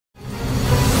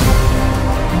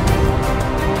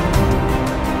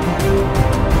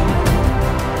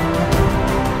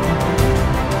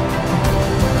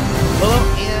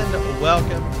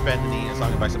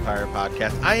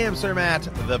podcast. I am Sir Matt,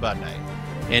 the Bud Knight.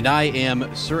 And I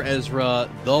am Sir Ezra,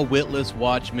 the Witless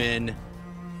Watchman,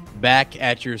 back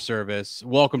at your service.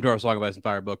 Welcome to our Song of Ice and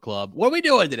Fire Book Club. What are we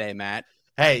doing today, Matt?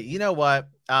 Hey, you know what?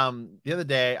 The other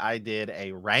day I did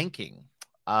a ranking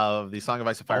of the Song of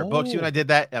Ice and Fire books. You and I did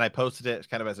that, and I posted it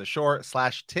kind of as a short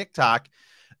 / TikTok.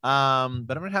 But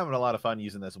I'm having a lot of fun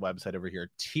using this website over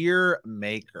here, Tier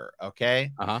Maker.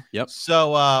 Okay. Yep.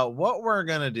 So what we're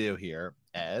gonna do here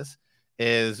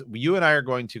is you and I are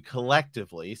going to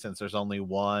collectively, since there's only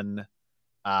one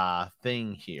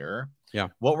thing here. Yeah.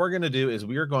 What we're going to do is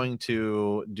we are going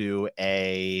to do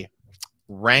a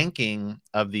ranking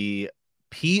of the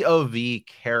POV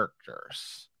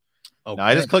characters. Okay. Now,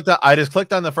 I just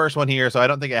clicked on the first one here, so I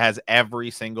don't think it has every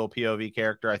single POV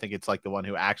character. I think it's like the one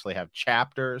who actually have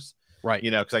chapters. Right. You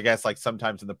know, because I guess like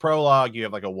sometimes in the prologue you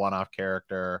have like a one-off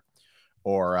character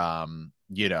or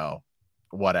you know,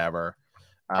 whatever.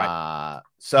 Right.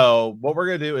 So what we're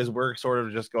gonna do is we're sort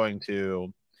of just going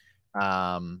to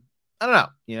I don't know,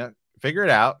 you know, figure it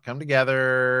out, come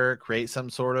together, create some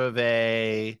sort of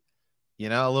a, you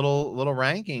know, a little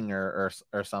ranking or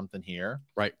something here,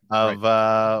 right,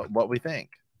 of what we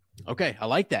think. Okay, I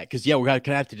like that, because yeah, we're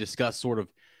gonna have to discuss sort of,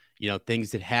 you know,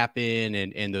 things that happen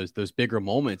and those bigger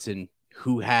moments and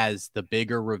who has the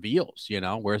bigger reveals, you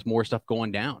know, where's more stuff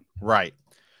going down. Right.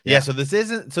 Yeah. So this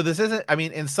isn't, I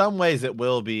mean, in some ways it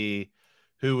will be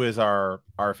who is our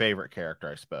favorite character,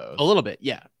 I suppose. A little bit.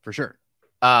 Yeah, for sure.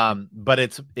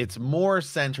 But it's more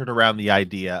centered around the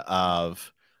idea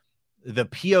of the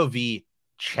POV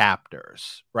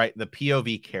chapters, right? The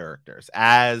POV characters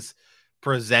as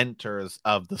presenters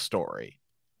of the story.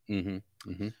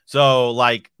 So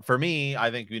like for me,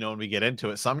 I think, you know, when we get into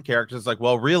it, some characters like,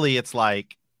 well, really it's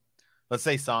like, let's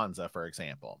say Sansa, for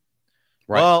example.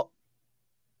 Right. Well,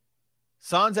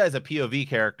 Sansa as a POV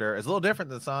character is a little different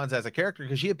than Sansa as a character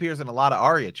because she appears in a lot of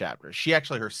Arya chapters. She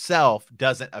actually herself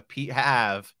doesn't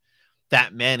have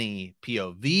that many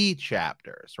POV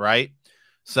chapters, right?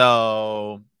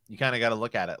 So you kind of got to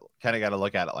look at it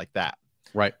like that.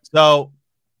 Right. So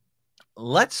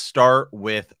let's start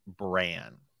with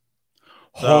Bran.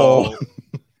 So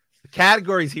the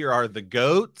categories here are the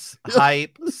goats,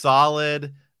 hype,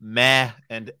 solid, meh,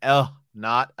 and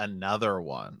not another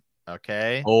one.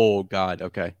 Okay. Oh God.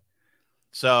 Okay.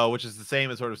 So, which is the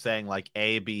same as sort of saying like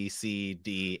A, B, C,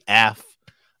 D, F.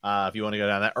 If you want to go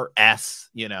down that, or S,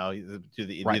 you know, do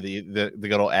the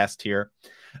good old S tier.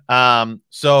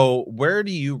 So where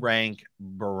do you rank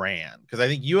Bran? Because I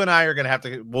think you and I are gonna have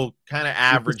to. We'll kind of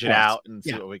average it out and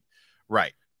see what we.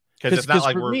 Right. Because it's not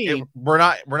like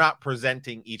we're not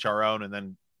presenting each our own and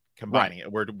then combining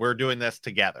it. We're doing this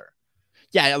together.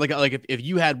 Yeah, like if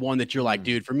you had one that you're like,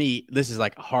 dude, for me, this is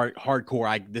like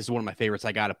hardcore. This is one of my favorites.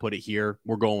 I got to put it here.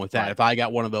 We're going with that. Right. If I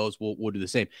got one of those, we'll do the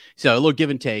same. So a little give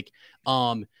and take.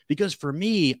 Because for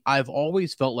me, I've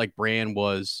always felt like Bran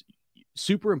was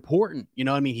super important. You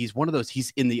know what I mean? He's one of those.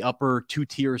 He's in the upper 2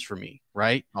 tiers for me,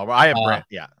 right? Oh, I have Bran.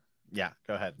 Yeah.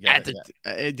 Go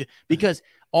ahead. Because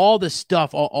all the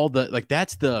stuff, all the like,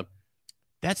 that's the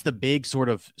big sort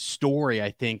of story.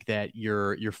 I think that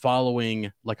you're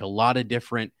following like a lot of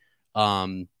different,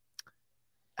 really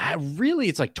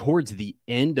it's like towards the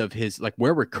end of his, like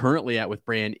where we're currently at with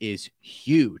Bran is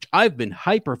huge. I've been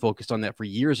hyper focused on that for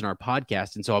years in our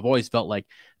podcast. And so I've always felt like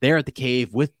they're at the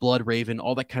cave with Bloodraven,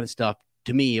 all that kind of stuff.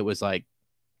 To me, it was like,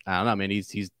 I don't know, man,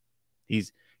 he's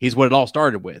what it all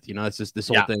started with, you know, it's just this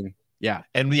whole thing. Yeah.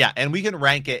 And we can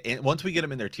rank it. And once we get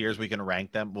them in their tiers, we can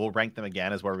rank them. We'll rank them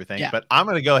again as where we think. Yeah. But I'm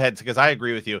going to go ahead because I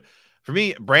agree with you. For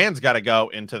me, Bran's got to go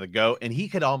into the GOAT, and he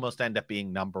could almost end up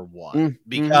being number 1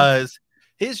 because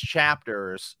his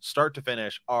chapters, start to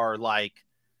finish, are like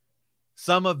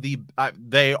some of the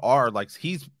they are like,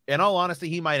 he's, in all honesty,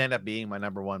 he might end up being my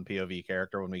number 1 POV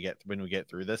character when we get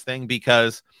through this thing,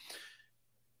 because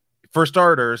for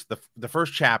starters, the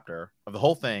first chapter of the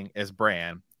whole thing is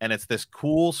Bran. And it's this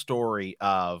cool story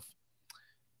of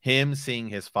him seeing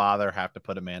his father have to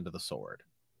put a man to the sword.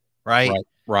 Right.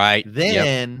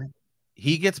 Then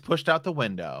he gets pushed out the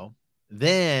window.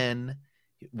 Then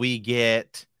we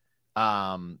get,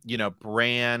 you know,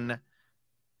 Bran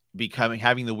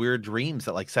having the weird dreams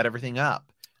that like set everything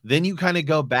up. Then you kind of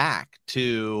go back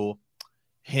to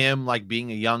him like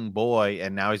being a young boy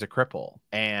and now he's a cripple,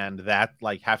 and that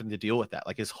like having to deal with that.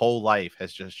 Like his whole life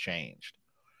has just changed.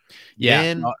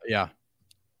 Then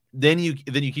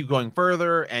you keep going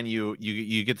further, and you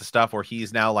get the stuff where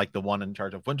he's now like the one in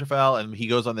charge of Winterfell, and he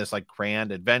goes on this like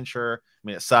grand adventure. I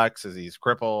mean, it sucks as he's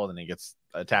crippled and he gets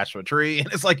attached to a tree, and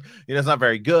it's like, you know, it's not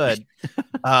very good,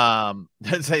 to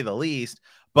say the least.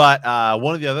 But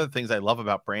one of the other things I love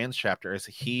about Bran's chapter is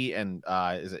he and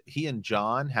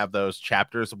John have those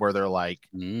chapters where they're like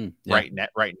right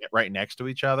next to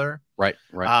each other. Right.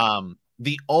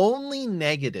 The only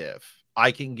negative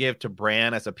I can give to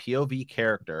Bran as a POV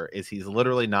character is he's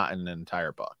literally not in an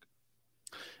entire book.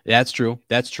 That's true.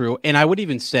 And I would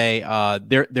even say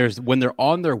there's when they're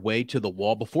on their way to the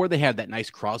wall, before they have that nice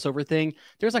crossover thing,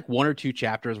 there's like 1 or 2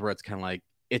 chapters where it's kind of like,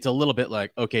 it's a little bit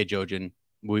like, okay, Jojen,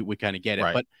 we kind of get it.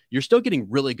 Right. But you're still getting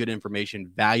really good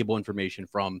information, valuable information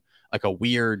from like a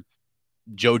weird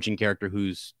Jojen character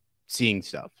who's seeing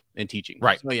stuff and teaching.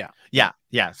 Right. So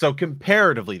yeah. So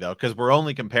comparatively though, because we're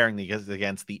only comparing these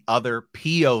against the other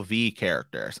POV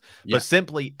characters, but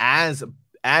simply as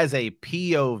a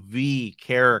POV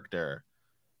character,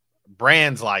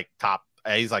 Bran's like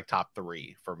he's like top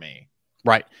 3 for me.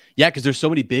 Right. Yeah, because there's so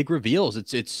many big reveals.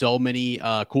 It's so many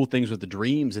cool things with the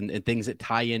dreams and things that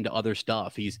tie into other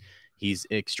stuff. He's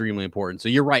extremely important. So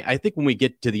you're right. I think when we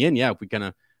get to the end, if we kind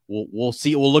of we'll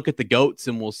see, we'll look at the goats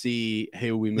and we'll see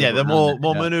who we move. Yeah, then we'll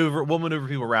maneuver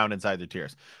people around inside the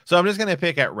tiers. So I'm just gonna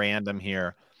pick at random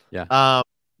here. Yeah.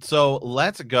 So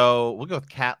we'll go with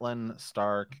Catelyn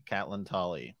Stark, Catelyn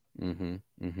Tully.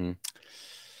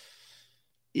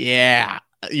 Yeah.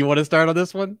 You want to start on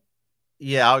this one?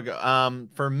 Yeah, I'll go.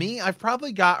 For me, I've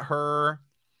probably got her.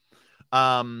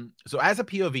 So as a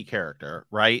POV character,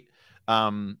 right?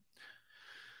 Let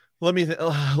me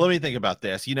think about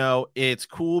this. You know, it's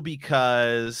cool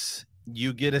because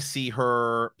you get to see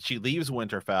her. She leaves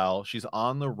Winterfell. She's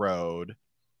on the road.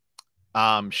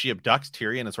 She abducts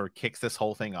Tyrion and sort of kicks this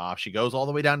whole thing off. She goes all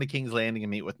the way down to King's Landing and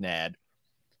meet with Ned.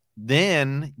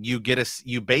 Then you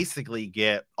basically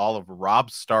get all of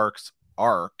Robb Stark's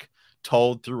arc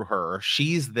told through her.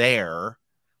 She's there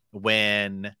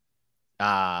when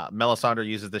Melisandre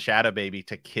uses the Shadow Baby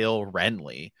to kill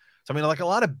Renly. So I mean, like a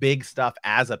lot of big stuff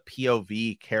as a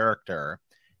POV character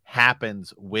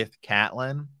happens with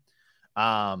Catelyn.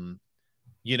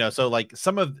 You know, so like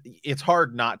it's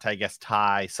hard not to, I guess,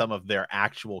 tie some of their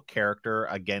actual character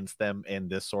against them in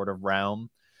this sort of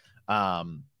realm. My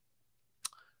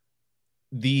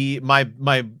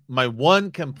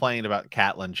one complaint about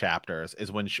Catelyn chapters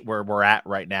is where we're at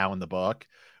right now in the book,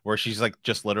 where she's like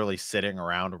just literally sitting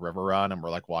around Riverrun and we're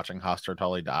like watching Hoster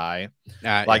Tully die.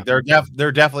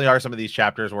 There definitely are some of these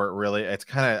chapters where it's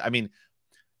kind of, I mean,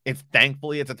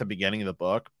 thankfully it's at the beginning of the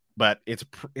book, but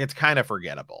it's kind of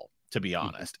forgettable, to be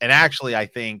honest. And actually, I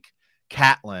think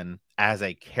Catelyn as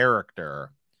a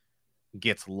character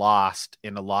gets lost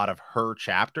in a lot of her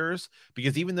chapters,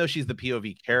 because even though she's the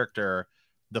POV character,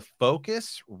 the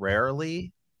focus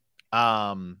rarely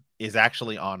is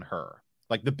actually on her.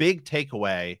 Like the big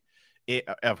takeaway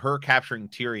of her capturing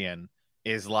Tyrion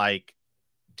is like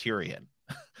Tyrion.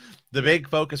 The big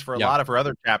focus for a lot of her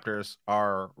other chapters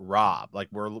are Robb. Like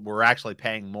we're actually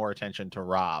paying more attention to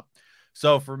Robb.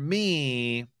 So for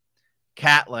me,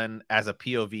 Catelyn as a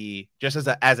POV, just as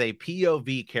a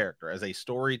POV character, as a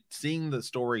story, seeing the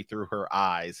story through her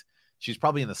eyes, she's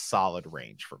probably in the solid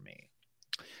range for me.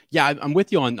 Yeah, I'm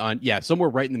with you on somewhere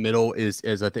right in the middle is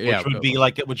I think, which would be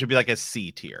like a C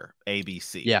tier, A, B,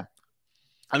 C. Yeah,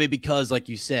 I mean, because like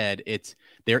you said,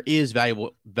 there is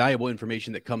valuable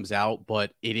information that comes out,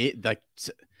 but it is like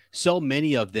so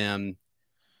many of them.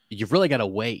 You've really got to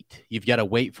wait. You've got to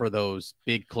wait for those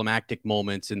big climactic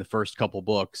moments in the first couple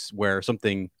books where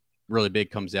something really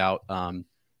big comes out on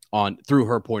through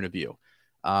her point of view.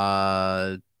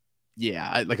 Like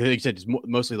you said, it's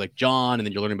mostly like Jon, and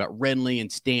then you're learning about Renly and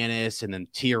Stannis, and then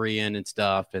Tyrion and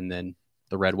stuff, and then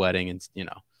the Red Wedding, and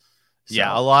So.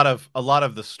 Yeah, a lot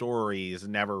of the stories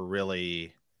never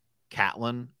really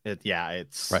Catelyn.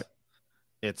 It's right.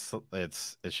 It's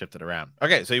shifted around.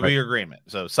 Okay, so we agreement.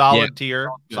 So solid tier,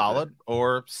 solid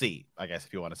or C, I guess,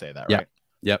 if you want to say that, right?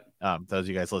 Yep. Those of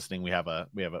you guys listening, we're on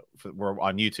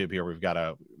YouTube here. We've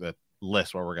got the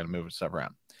list where we're going to move stuff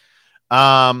around.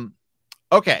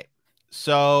 Okay,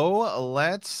 so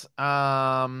let's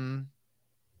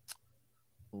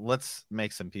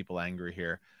make some people angry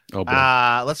here. Oh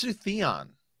boy. Let's do Theon.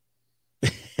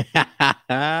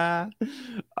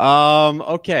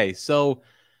 Okay, so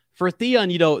for Theon,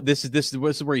 this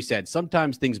is where he said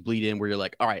sometimes things bleed in where you're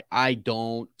like, all right, I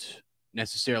don't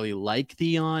necessarily like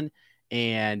Theon,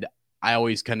 and I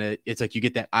always it's like you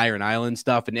get that Iron Island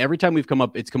stuff, and every time it's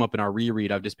come up in our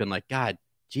reread, I've just been like, God,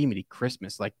 Jiminy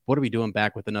Christmas, like what are we doing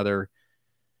back with another?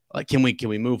 Like, can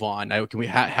we move on? Can we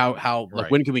how like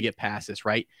when can we get past this?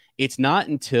 Right? It's not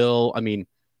until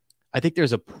I think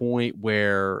there's a point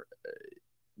where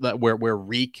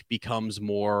Reek becomes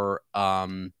more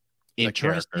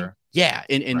interesting. Yeah,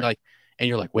 and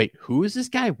you're like, wait, who is this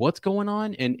guy? What's going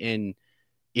on? And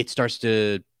it starts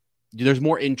to, there's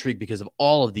more intrigue because of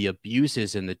all of the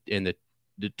abuses and the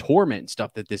torment and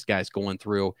stuff that this guy's going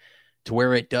through, to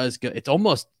where it does go, it's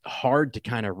almost hard to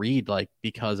kind of read, like,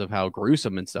 because of how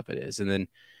gruesome and stuff it is. And then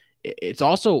it's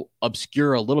also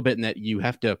obscure a little bit in that you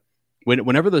have to,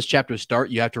 whenever those chapters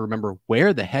start, you have to remember,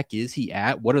 where the heck is he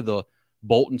at? What are the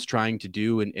Boltons trying to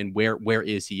do? And where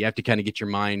is he? You have to kind of get your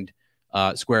mind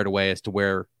squared away as to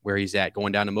where he's at,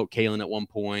 going down to Moat Cailin at one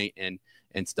point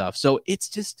and stuff. So it's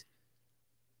just,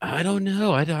 I don't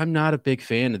know. I'm not a big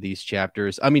fan of these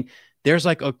chapters. I mean, there's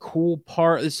like a cool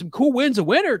part. There's some cool wins a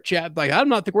winner chap. Like,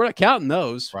 we're not counting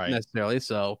those necessarily.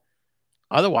 So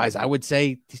otherwise, I would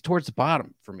say he's towards the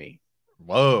bottom for me.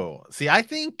 Whoa. See, I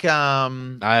think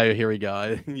here we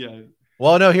go. Yeah.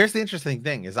 Well, no, here's the interesting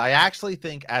thing is I actually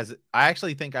think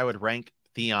I would rank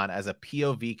Theon as a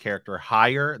POV character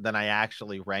higher than I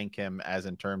actually rank him as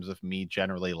in terms of me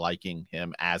generally liking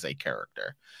him as a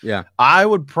character. Yeah. I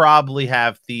would probably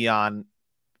have Theon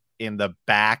in the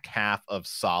back half of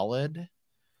Solid.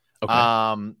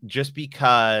 Okay. Just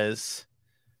because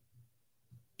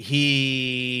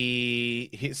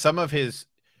he some of his,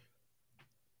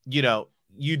 you know,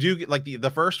 you do get like the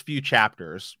first few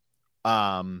chapters,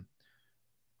 I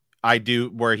do,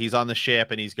 where he's on the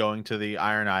ship and he's going to the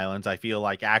Iron Islands. I feel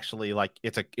like actually like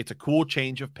it's a cool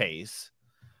change of pace.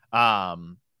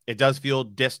 It does feel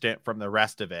distant from the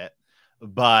rest of it,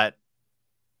 but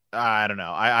I don't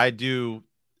know.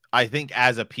 I think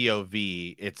as a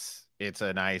POV, it's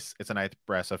a nice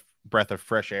breath of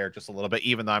fresh air, just a little bit,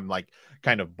 even though I'm like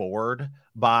kind of bored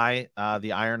by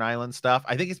the Iron Island stuff.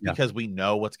 I think it's because we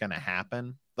know what's going to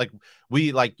happen.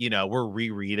 We're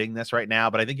rereading this right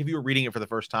now, but I think if you were reading it for the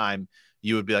first time,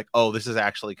 you would be like, oh, this is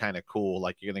actually kind of cool.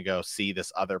 Like, you're going to go see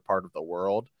this other part of the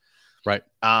world. Right.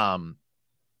 Yeah,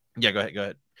 go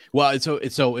ahead. Well,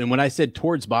 so, and when I said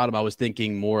towards bottom, I was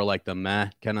thinking more like the meh,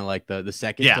 kind of like the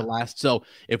second to last. So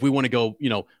if we want to go,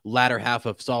 latter half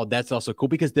of Solid, that's also cool,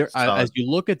 because as you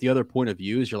look at the other point of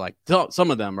views, you're like, some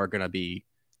of them are going to be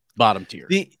bottom tier.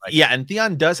 And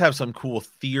Theon does have some cool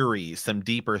theories, some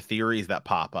deeper theories that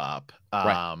pop up.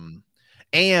 Right.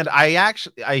 And I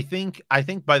think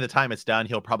by the time it's done,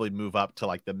 he'll probably move up to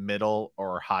like the middle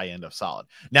or high end of Solid.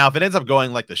 Now, if it ends up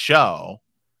going like the show,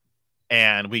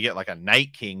 and we get like a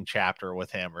Night King chapter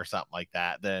with him or something like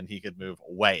that, then he could move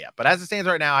way up. But as it stands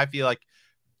right now, I feel like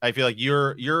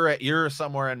you're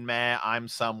somewhere in meh. I'm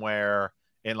somewhere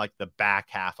in like the back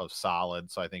half of Solid.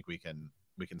 So I think we can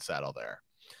settle there.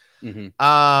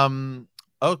 Mm-hmm.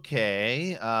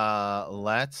 Okay.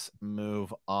 Let's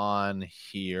move on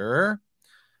here.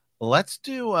 Let's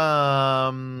do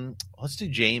Jaime.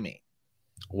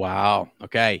 Wow.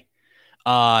 Okay.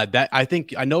 That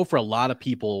I know for a lot of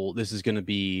people, this is going to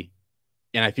be,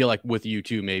 and I feel like with you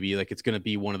too, maybe like it's going to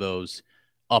be one of those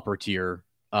upper tier,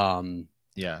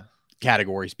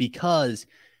 categories, because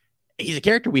he's a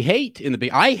character we hate in the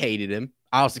big. I hated him.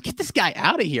 I was like, get this guy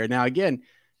out of here. Now, again,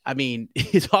 I mean,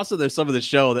 it's also, there's some of the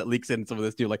show that leaks in some of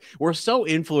this too. Like, we're so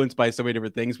influenced by so many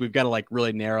different things. We've got to like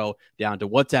really narrow down to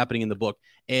what's happening in the book.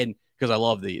 And because I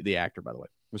love the actor, by the way,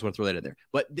 I just want to throw that in there.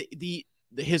 But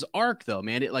his arc though,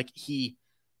 man, it like he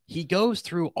goes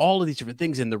through all of these different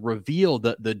things, and the reveal,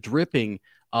 the dripping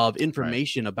of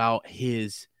information about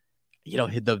his,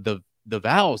 the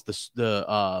vows,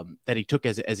 that he took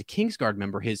as a Kingsguard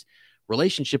member, his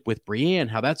relationship with Brienne,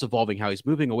 how that's evolving, how he's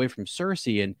moving away from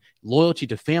Cersei, and loyalty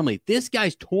to family. This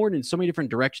guy's torn in so many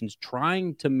different directions,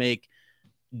 trying to make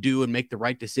the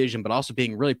right decision, but also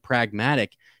being really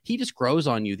pragmatic. He just grows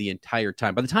on you the entire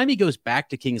time. By the time he goes back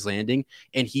to King's Landing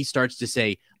and he starts to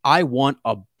say, I want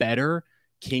a better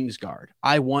Kingsguard,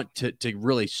 I want to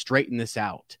really straighten this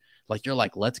out, like, you're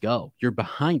like, let's go. You're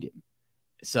behind him.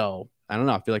 So I don't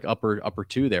know. I feel like upper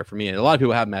two there for me. And a lot of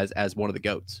people have him as one of the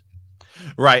GOATs.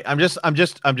 Right. I'm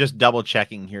just double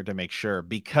checking here to make sure,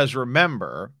 because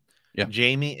remember,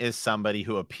 Jaime is somebody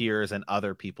who appears in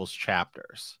other people's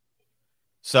chapters.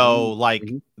 So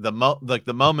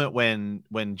the moment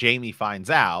when Jaime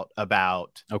finds out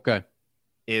about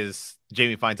is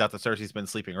Jaime finds out that Cersei's been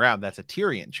sleeping around, that's a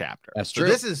Tyrion chapter. That's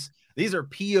true. So these are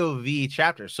POV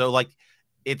chapters. So like,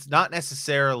 it's not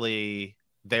necessarily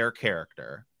their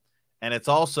character, and it's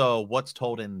also what's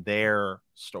told in their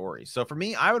story. So for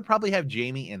me, I would probably have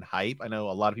Jaime in hype. I know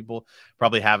a lot of people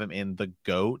probably have him in the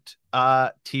GOAT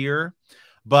tier,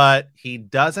 but he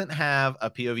doesn't have a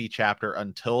POV chapter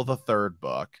until the third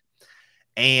book.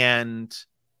 And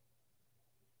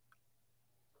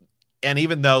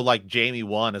even though like Jaime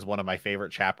 1 is one of my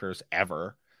favorite chapters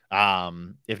ever,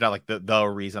 if not like the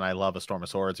reason I love A Storm of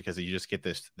Swords, because you just get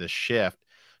this shift.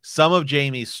 Some of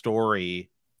Jaime's story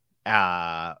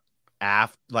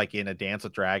after, like in A Dance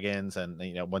with Dragons, and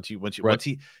once you're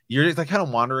just like kind of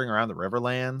wandering around the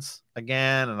Riverlands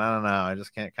again, and I don't know, I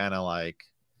just can't kind of like.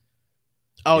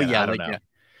 Oh yeah, I don't know.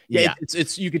 Yeah.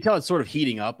 It's you can tell it's sort of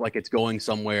heating up, like it's going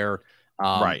somewhere.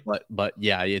 Right. But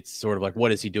yeah, it's sort of like,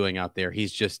 what is he doing out there?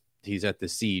 He's at the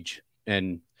siege,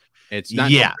 and it's not.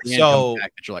 Yeah. So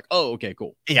that you're like, oh, okay,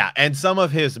 cool. Yeah, and some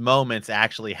of his moments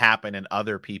actually happen in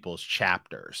other people's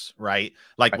chapters, right?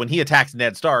 Like when he attacks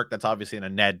Ned Stark, that's obviously in a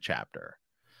Ned chapter.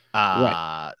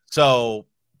 Right. So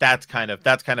that's kind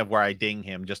of where I ding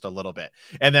him just a little bit.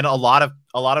 And then a lot of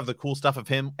the cool stuff of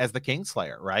him as the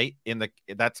Kingslayer, right?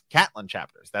 That's Catelyn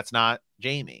chapters. That's not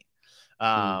Jaime.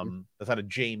 That's not a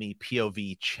Jaime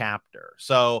POV chapter.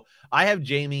 So I have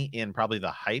Jaime in probably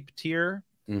the hype tier.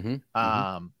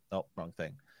 Oh, wrong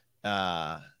thing.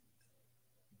 But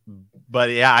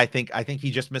yeah, I think he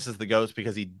just misses the ghost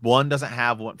because he doesn't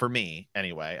have one for me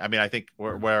anyway. I mean, I think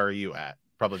where are you at?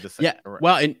 Probably the same. Yeah.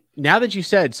 Well, and now that you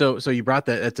said so you brought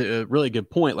that's a really good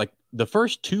point. Like the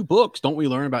first 2 books, don't we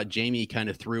learn about Jaime kind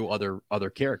of through other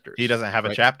characters? He doesn't have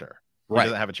a chapter. Right. He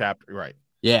doesn't have a chapter. Right.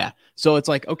 Yeah. So it's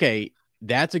like, okay,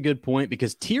 that's a good point,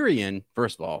 because Tyrion,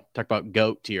 first of all, talk about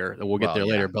GOAT tier, and we'll get there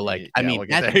later. But like, I mean,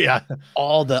 we'll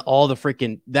all the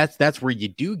freaking that's where you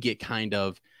do get kind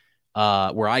of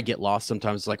where I get lost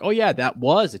sometimes. It's like, oh yeah, that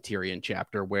was a Tyrion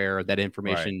chapter where that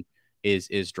information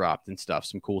is dropped and stuff.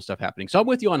 Some cool stuff happening. So I'm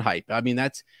with you on hype. I mean,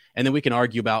 and then we can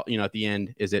argue about, at the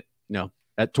end, is it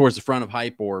at towards the front of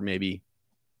hype or maybe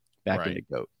back into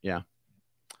GOAT? Yeah.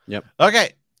 Yep.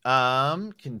 Okay.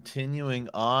 Continuing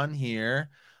on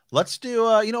here. Let's do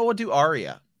we'll do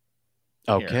Arya.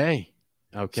 Okay.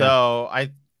 Here. Okay. So I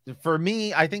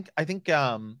think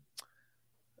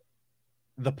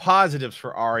the positives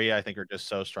for Arya, I think, are just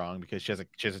so strong because she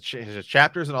has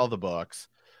chapters in all the books.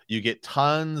 You get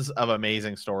tons of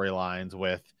amazing storylines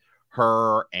with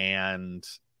her, and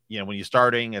when you're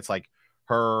starting, it's like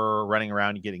her running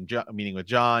around, you getting meeting with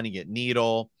Jon, you get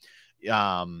Needle.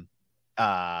 Let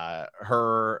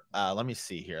me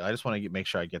see here. I just want to make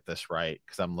sure I get this right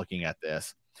because I'm looking at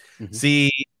this.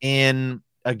 See, in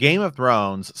a Game of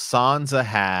Thrones, Sansa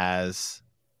has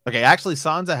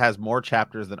more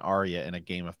chapters than Arya in a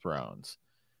Game of Thrones.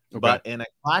 But in a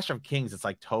Clash of Kings, it's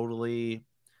like totally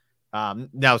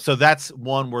no, so that's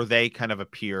one where they kind of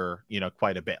appear,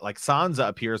 quite a bit. Like Sansa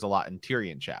appears a lot in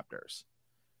Tyrion chapters.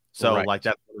 So like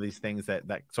that's one of these things that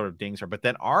sort of dings her. But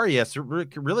then Arya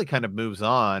really kind of moves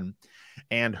on,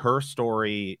 and her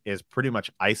story is pretty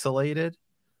much isolated,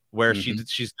 where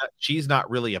she's not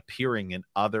really appearing in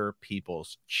other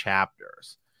people's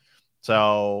chapters.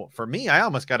 So for me, I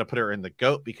almost got to put her in the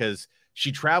GOAT because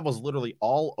she travels literally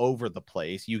all over the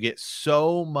place. You get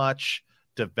so much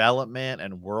development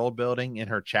and world building in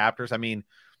her chapters. I mean,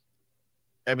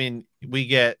 we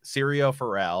get Syrio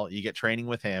Forel, you get training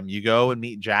with him, you go and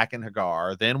meet Jack and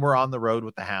Hagar, then we're on the road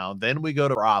with the Hound, then we go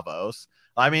to Braavos.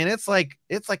 I mean, it's like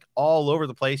all over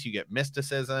the place. You get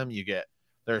mysticism,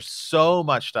 there's so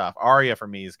much stuff. Arya for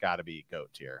me has got to be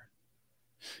GOAT tier.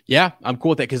 Yeah, I'm cool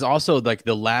with that because also like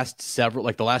the last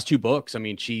 2 books, I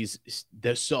mean,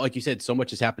 there's so, like you said, so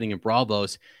much is happening in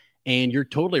Braavos. And you're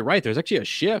totally right. There's actually a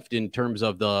shift in terms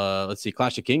of let's see,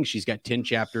 Clash of Kings. She's got 10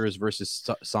 chapters versus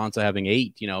Sansa having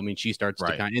 8. I mean, she starts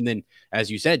to and then, as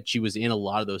you said, she was in a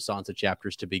lot of those Sansa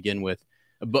chapters to begin with.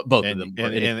 But both of them,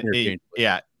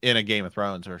 in a Game of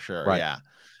Thrones for sure. Right. Yeah.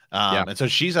 And so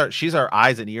she's our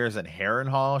eyes and ears in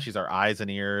Harrenhal. She's our eyes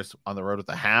and ears on the road with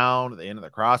the Hound, at the end of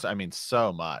the cross. I mean,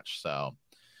 so much. So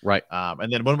right.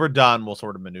 And then when we're done, we'll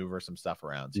sort of maneuver some stuff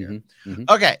around here.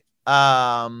 Okay.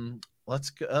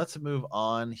 Let's move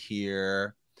on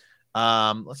here.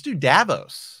 Let's do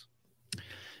Davos.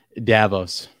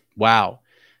 Wow.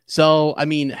 So I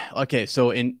mean, okay.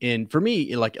 So in for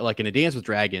me, like in A Dance with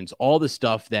Dragons, all the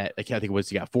stuff that I think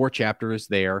you got 4 chapters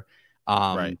there.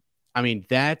 Right. I mean,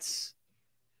 that's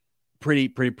pretty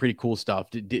cool stuff.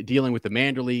 Dealing with the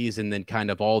Manderleys and then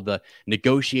kind of all the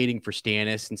negotiating for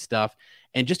Stannis and stuff.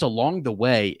 And just along the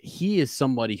way, he is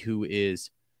somebody who is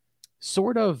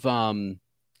sort of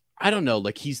I don't know,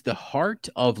 like he's the heart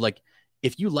of like,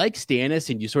 if you like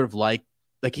Stannis and you sort of like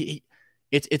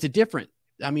it's a different,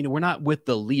 I mean, we're not with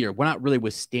the leader. We're not really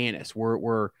with Stannis.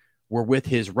 We're with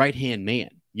his right-hand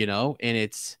man, and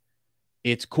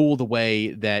it's cool the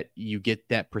way that you get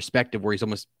that perspective where he's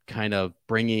almost kind of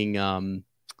bringing,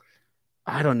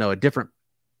 I don't know, a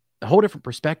whole different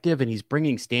perspective. And he's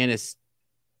bringing Stannis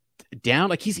down.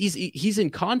 Like he's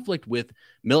in conflict with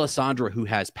Melisandre, who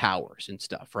has powers and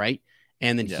stuff. Right.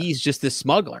 And then he's just this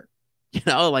smuggler,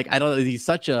 like, I don't know. He's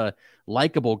such a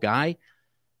likable guy.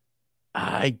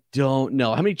 I don't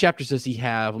know. How many chapters does he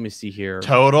have? Let me see here.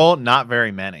 Total, not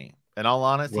very many. In all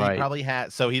honesty, he probably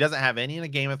has. So he doesn't have any in a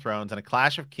Game of Thrones. And a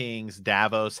Clash of Kings,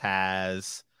 Davos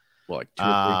has like 2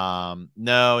 or 3.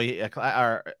 No,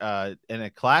 in a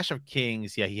Clash of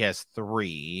Kings, yeah, he has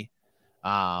 3.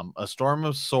 A Storm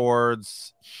of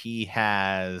Swords, he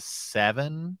has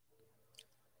 7,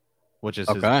 which is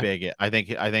his biggest. I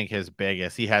think his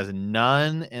biggest. He has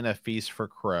none in A Feast for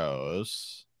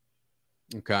Crows.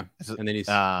 Okay. And then he's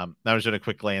I was doing a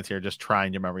quick glance here, just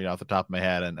trying to remember off the top of my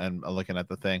head and looking at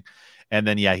the thing. And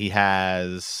then he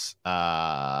has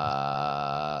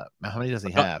how many does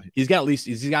he have? He's got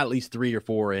at least 3 or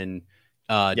 4 in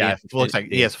it looks like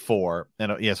he has 4,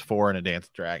 and he has 4 in A Dance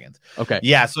with Dragons. Okay.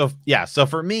 So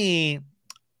for me,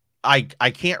 I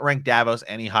can't rank Davos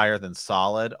any higher than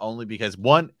solid, only because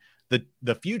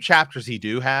the few chapters he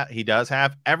does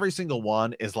have, every single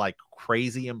one is like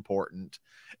crazy important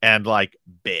and like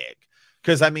big.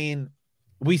 Because think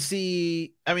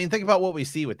about what we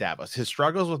see with Davos. His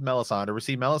struggles with Melisandre. We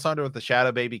see Melisandre with the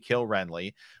Shadow Baby kill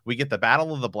Renly. We get the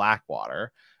Battle of the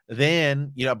Blackwater.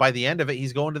 Then, by the end of it,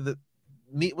 he's going to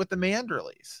meet with the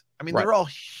Manderleys. They're all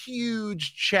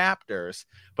huge chapters,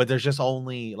 but there's just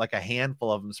only like a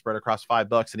handful of them spread across 5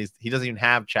 books, and he doesn't even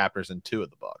have chapters in 2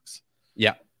 of the books.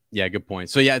 Yeah, good point.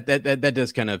 So that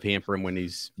does kind of hamper him when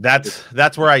he's.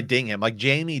 That's where I ding him. Like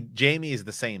Jamie is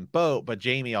the same boat, but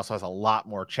Jamie also has a lot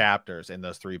more chapters in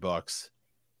those 3 books,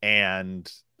 and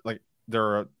like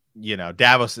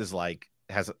Davos is like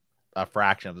has a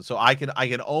fraction of them. So I could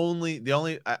only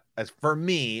as for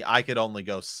me, I could only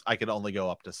go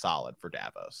up to solid for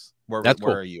Davos. Where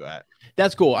are you at?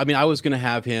 That's cool. I was gonna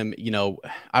have him.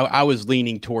 I was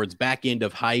leaning towards back end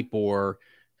of hype or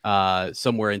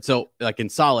somewhere, and so like in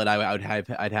solid,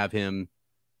 I'd have him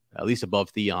at least above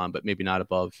Theon, but maybe not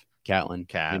above Catelyn.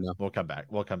 We'll come back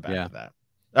to that.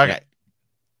 Okay,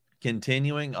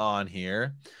 continuing on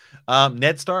here,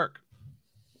 Ned Stark.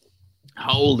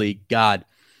 Holy God!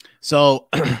 So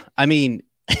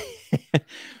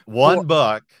one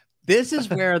book. This is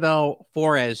where though,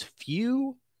 for as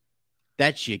few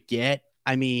that you get,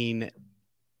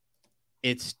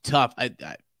 it's tough.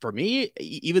 For me,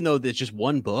 even though there's just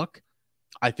one book,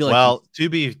 I feel like. Well, to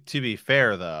be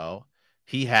fair though,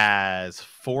 he has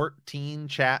 15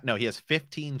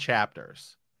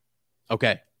 chapters.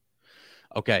 Okay,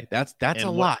 that's a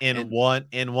lot in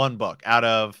one book out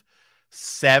of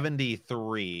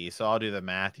 73. So I'll do the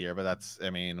math here, but that's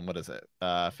what is it?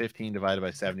 15 divided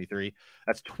by 73.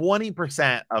 That's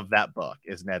 20% of that book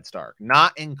is Ned Stark,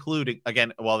 not including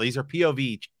these are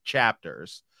POV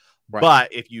chapters. Right.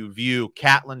 But if you view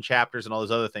Catelyn chapters and all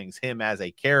those other things, him as a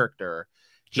character,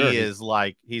 he is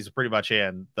like, he's pretty much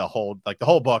in the whole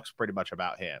book's pretty much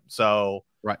about him. So,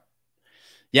 right.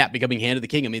 Yeah. Becoming Hand of the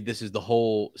King. this is the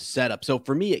whole setup. So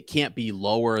for me, it can't be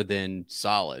lower than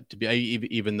solid to be,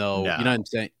 even though, you know what I'm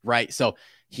saying? Right. So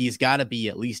he's got to be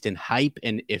at least in hype.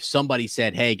 And if somebody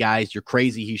said, hey guys, you're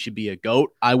crazy, he should be a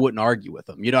GOAT, I wouldn't argue with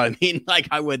them. You know what I mean? Like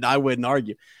I wouldn't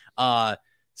argue.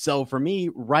 So for me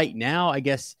right now, I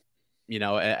guess,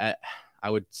 I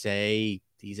would say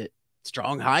he's at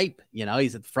strong hype.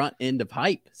 He's at the front end of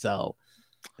hype. So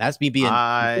that's me being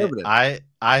conservative. I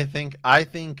think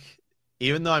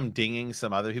even though I'm dinging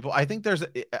some other people, I think there's,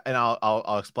 and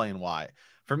I'll explain why.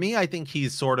 For me, I think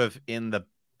he's sort of in the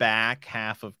back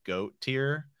half of GOAT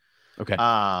tier. Okay.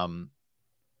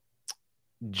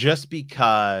 Just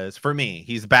because for me,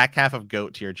 he's back half of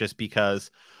GOAT tier, just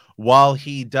because while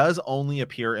he does only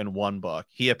appear in one book,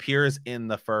 he appears in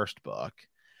the first book,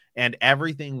 and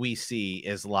everything we see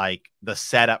is like the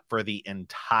setup for the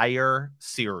entire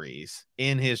series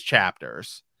in his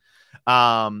chapters,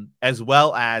 as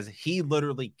well as he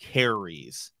literally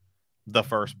carries the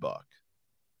first book.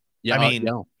 Yeah,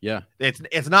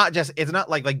 it's not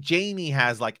like Jamie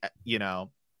has like a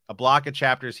block of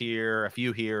chapters here, a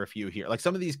few here. Like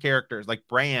some of these characters, like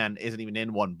Bran, isn't even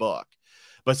in one book.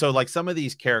 But so like some of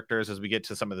these characters, as we get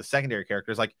to some of the secondary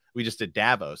characters, like we just did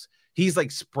Davos, he's like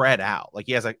spread out. Like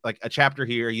he has like a chapter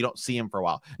here. You don't see him for a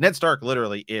while. Ned Stark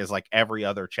literally is like every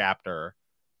other chapter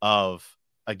of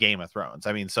a Game of Thrones.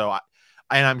 And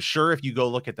I'm sure if you go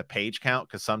look at the page count,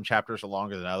 because some chapters are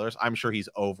longer than others, I'm sure he's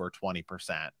over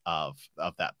 20% of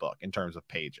that book in terms of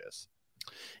pages.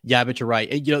 Yeah, but you're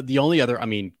right. And, the only other,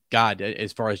 God,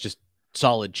 as far as just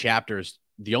solid chapters,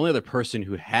 the only other person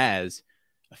who has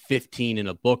 15 in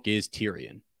a book is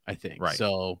Tyrion, I think. Right.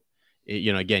 So,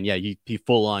 again, he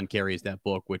full on carries that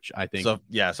book, which I think.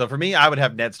 So for me, I would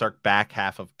have Ned Stark back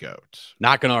half of GOAT.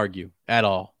 Not going to argue at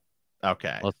all.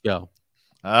 Okay. Let's go.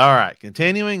 All right.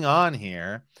 Continuing on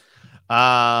here.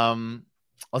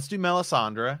 Let's do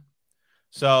Melisandre.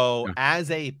 So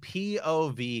as a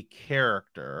POV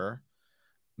character,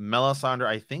 Melisandre,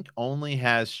 I think, only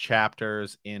has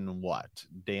chapters in what?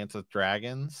 Dance with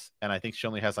Dragons, and I think she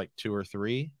only has like 2 or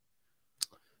 3.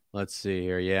 Let's see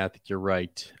here. Yeah, I think you're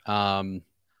right.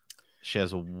 She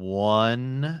has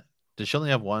 1. Does she only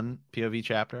have 1 POV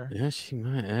chapter? Yeah, she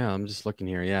might. Yeah, I'm just looking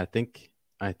here. Yeah, I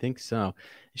think so.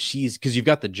 She's because you've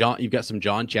got some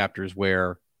Jon chapters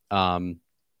where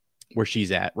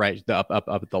she's at, right? Up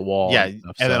at the wall. Yeah, and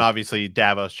then obviously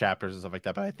Davos chapters and stuff like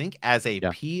that. But I think as a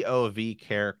POV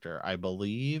character, I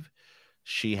believe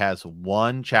she has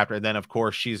 1 chapter. And then of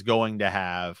course she's going to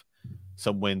have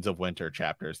some Winds of Winter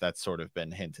chapters. That's sort of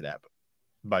been hinted at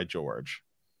by George.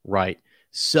 Right.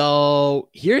 So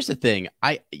here's the thing.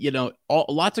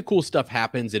 Lots of cool stuff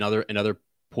happens in other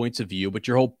points of view, but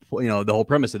the whole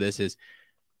premise of this is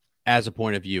as a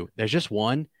point of view. There's just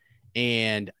one,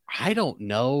 and I don't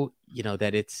know,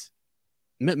 that it's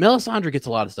Melisandre gets a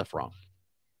lot of stuff wrong.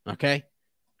 Okay,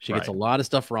 she gets a lot of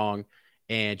stuff wrong,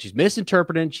 and she's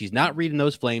misinterpreting. She's not reading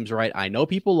those flames right. I know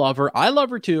people love her. I love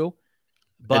her too.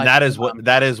 But and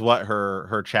that is what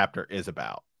her chapter is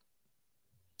about.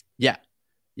 Yeah.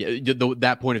 Yeah,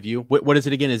 that point of view. What is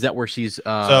it again? Is that where she's?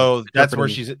 So that's where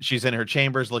she's in her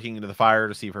chambers, looking into the fire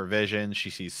to see her vision. She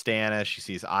sees Stannis. She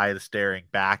sees Aya staring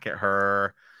back at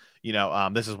her.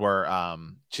 This is where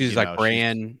she's like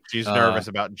Bran. She's nervous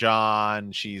about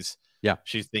Jon. She's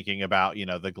thinking about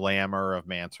the glamour of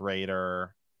Mance Rayder.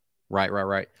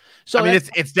 Right. So I mean,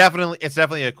 it's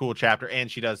definitely a cool chapter,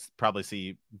 and she does probably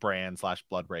see Bran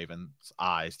 / Bloodraven's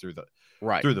eyes through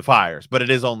the fires, but it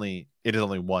is only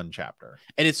 1 chapter,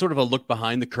 and it's sort of a look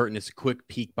behind the curtain. It's a quick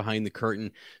peek behind the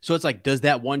curtain. So it's like, does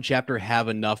that 1 chapter have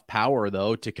enough power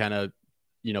though to kind of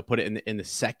put it in the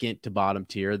second to bottom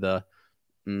tier?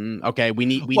 Okay, we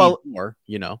need more.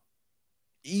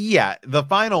 Yeah, the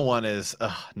final one is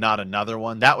not another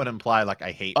one. That would imply like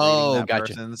I hate reading that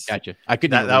person's. Gotcha. I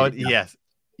couldn't. That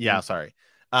would sorry.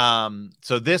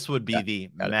 So this would be the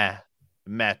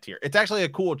meh tier. It's actually a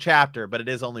cool chapter, but it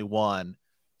is only 1.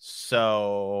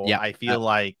 So I feel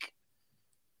like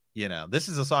this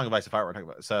is a Song of Ice and Fire we're talking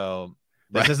about. So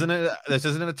this isn't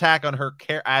an attack on her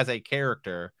as a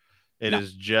character. It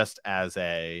is just as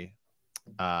a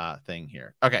thing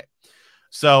here. Okay.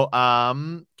 So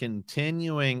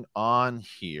continuing on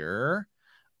here,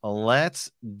 let's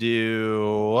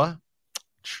do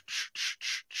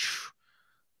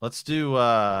does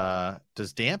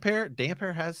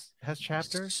Damphair has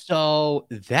chapters? So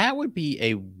that would be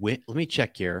a win. Let me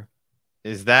check here.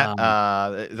 Is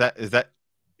that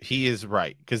he is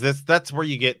right, because that's where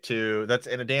you get to, that's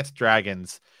in A Dance with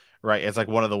Dragons, right? It's like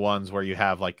one of the ones where you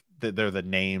have like they're the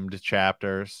named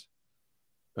chapters.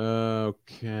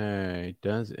 Okay.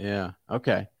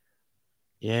 Okay.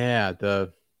 Yeah.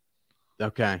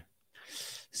 Okay.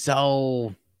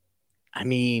 So, I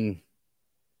mean,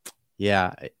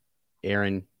 yeah,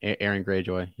 Aaron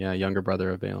Greyjoy. Yeah. Younger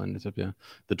brother of Aelin.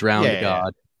 The Drowned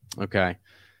God. Okay.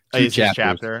 2 chapters.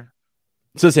 Chapter.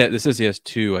 It says he has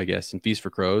 2, I guess. In Feast for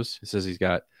Crows, it says he's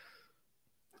got,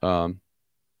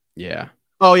 yeah.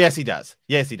 Oh, yes, he does.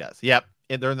 Yep.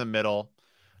 They're in the middle.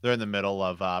 They're in the middle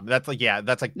of that's when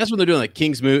they're doing like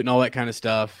Kingsmoot and all that kind of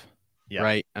stuff. Yeah.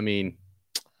 Right. I mean,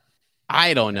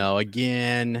 I don't know.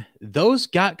 Again, those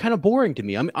got kind of boring to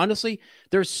me. I mean, honestly,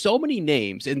 there's so many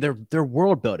names and they're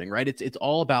world building, right? It's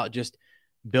all about just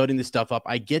building this stuff up.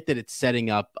 I get that it's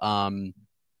setting up Euron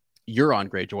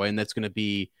Greyjoy, and that's going to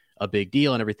be a big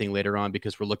deal and everything later on,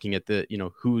 because we're looking at the,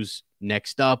 who's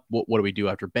next up. What do we do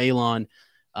after Balon?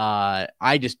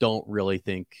 I just don't really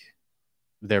think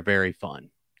they're very fun.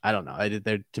 I don't know.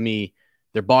 To me,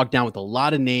 they're bogged down with a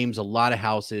lot of names, a lot of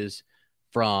houses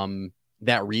from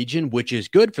that region, which is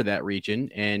good for that region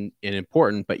and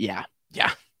important. But yeah.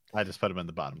 I just put them in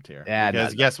the bottom tier. Yeah,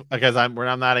 because I'm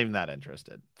not even that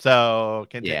interested. So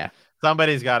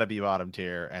somebody's got to be bottom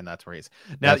tier, and that's where he's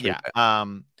now.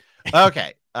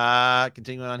 Okay.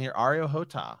 Continuing on here, Areo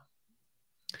Hotah.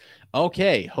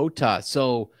 Okay, Hotah.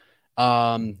 So,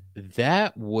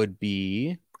 that would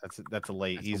be. That's a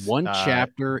late. He's 1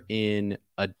 chapter in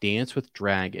A Dance with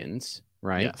Dragons,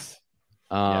 right? Yes.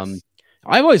 I've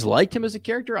always liked him as a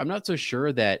character. I'm not so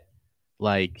sure that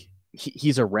like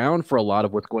he's around for a lot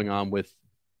of what's going on with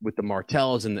the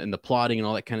Martells and the plotting and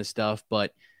all that kind of stuff.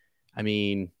 But I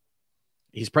mean,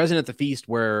 he's present at the feast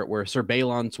where Sir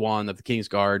Balon Swan of the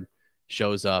Kingsguard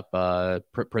shows up,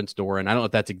 Prince Doran. I don't know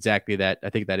if that's exactly that.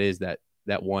 I think that is that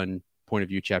 1 point of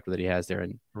view chapter that he has there,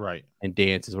 and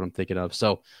Dance is what I'm thinking of.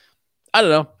 So I don't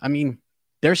know. I mean,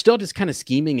 they're still just kind of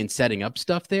scheming and setting up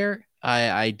stuff there.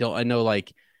 I know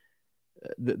like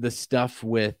the stuff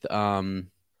with I'm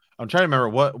trying to remember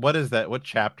what is that? What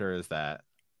chapter is that?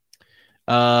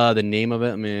 The name of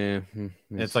it, man.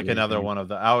 It's like another one of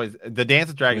the Dance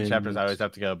of Dragons chapters. I always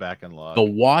have to go back and look. The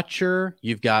Watcher,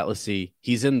 you've got. Let's see,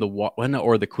 he's in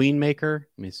or the Queen Maker.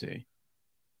 Let me see.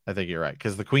 I think you're right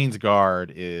because the Queen's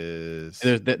Guard is.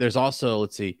 There's also,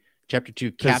 let's see, chapter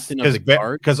 2, Captain of the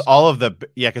Guard. Because all of the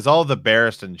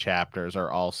Barristan chapters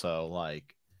are also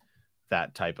like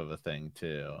that type of a thing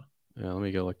too. Let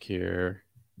me go look here.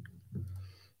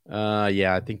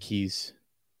 Yeah, I think he's.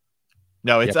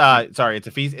 No, it's sorry, it's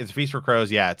a feast for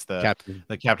crows. Yeah, it's the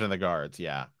captain of the guards.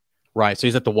 Yeah, right. So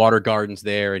he's at the Water Gardens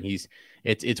there, and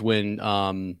it's when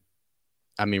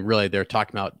I mean, really, they're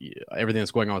talking about everything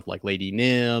that's going on with like Lady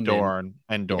Nim, Dorne.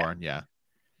 Yeah.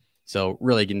 So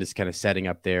really, again, just kind of setting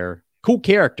up there. Cool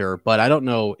character, but I don't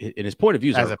know in his point of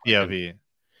view as a POV,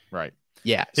 right?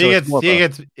 Yeah, so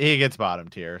he gets bottom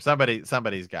tier.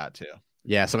 Somebody's got to.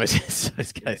 Yeah, somebody's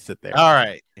got to sit there. All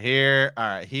right, here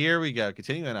we go.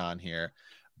 Continuing on here,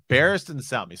 Barristan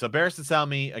Selmy. So Barristan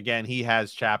Selmy, again, he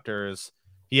has chapters.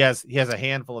 He has a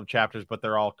handful of chapters, but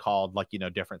they're all called like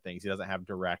different things. He doesn't have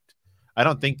direct. I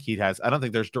don't think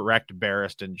there's direct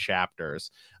Barristan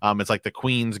chapters. It's like the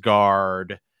Queen's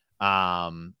Guard,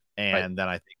 and right. Then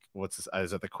I think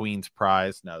is it the Queen's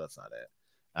Prize? No, that's not it.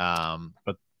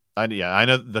 But I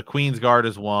know the Queen's Guard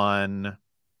is one.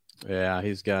 Yeah,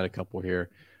 he's got a couple here.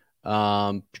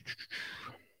 Yeah,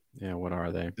 what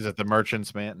are they? Is it the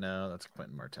Merchant's Man? No, that's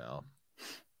Quentin Martell.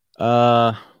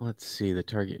 Let's see the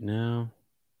target now.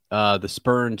 The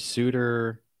Spurned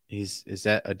Suitor. Is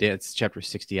that a dance chapter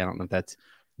 60? I don't know if that's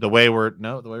the Wayward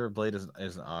Blade is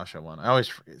an Asha one. I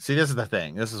always see this is the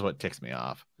thing. This is what ticks me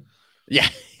off. Yeah,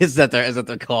 is that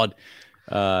they're called?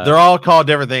 They're all called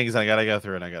different things. I gotta go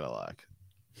through and I gotta look.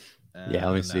 Yeah,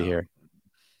 let me see here.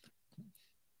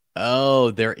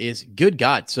 Oh, there is. Good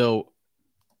God. So,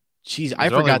 I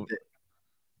forgot that.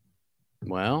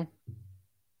 Well,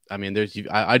 I mean,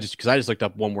 I just looked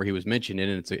up one where he was mentioned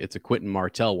and it's a Quentin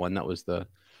Martell one. That was the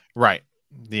right.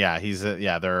 Yeah,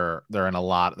 they're in a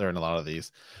lot. They're in a lot of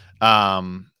these. Yeah.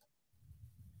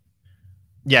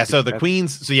 So the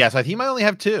Queen's. So yeah. So he might only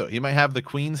have two. He might have the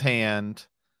Queen's Hand.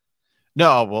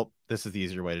 No. Well, this is the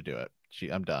easier way to do it.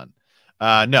 I'm done.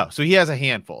 No. So he has a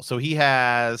handful. So he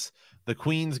has the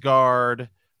Queen's Guard,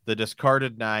 the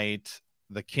Discarded Knight,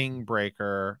 the King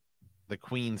Breaker, the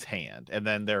Queen's Hand, and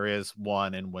then there is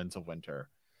one in Winds of Winter.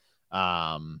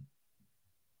 Yeah.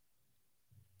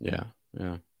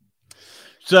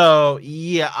 So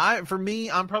yeah, for me,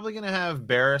 I'm probably gonna have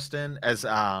Barristan as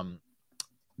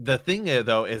the thing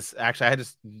though is actually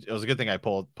it was a good thing I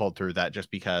pulled through that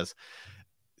just because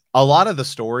a lot of the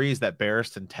stories that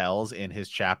Barristan tells in his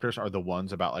chapters are the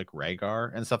ones about like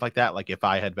Rhaegar and stuff like that. Like if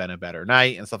I had been a better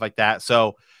knight and stuff like that.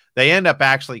 So they end up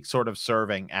actually sort of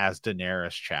serving as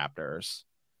Daenerys chapters,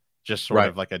 just sort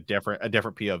of like a different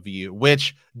POV,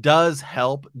 which does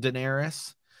help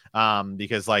Daenerys.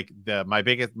 Because like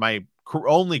my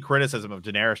only criticism of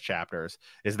Daenerys chapters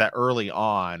is that early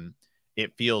on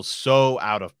it feels so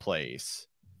out of place.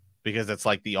 Because it's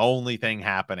like the only thing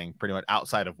happening pretty much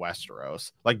outside of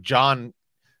Westeros. Like Jon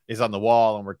is on the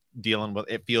wall and we're dealing with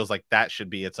it. Feels like that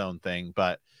should be its own thing,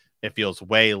 but it feels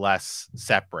way less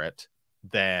separate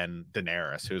than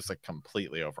Daenerys, who's like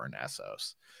completely over in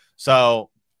Essos.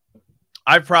 So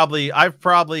I've probably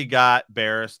got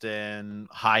Barristan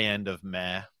high end of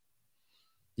meh.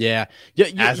 Yeah.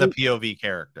 As a POV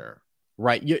character.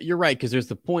 Right. You're right. Because there's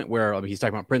the point where he's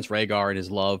talking about Prince Rhaegar and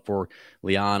his love for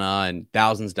Lyanna and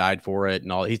thousands died for it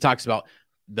and all. He talks about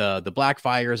the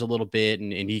Blackfires a little bit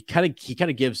and he kind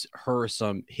of gives her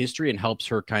some history and helps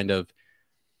her kind of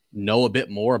know a bit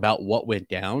more about what went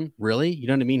down. Really. You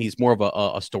know what I mean? He's more of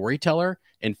a storyteller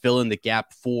and fill in the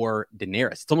gap for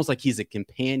Daenerys. It's almost like he's a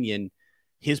companion.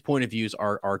 His point of views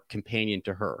are companion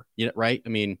to her. You know, right? I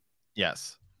mean,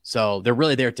 yes. So they're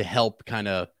really there to help kind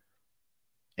of.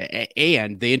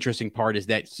 And the interesting part is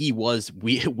that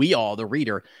we all, the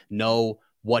reader, know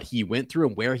what he went through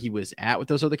and where he was at with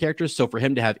those other characters. So for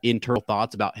him to have internal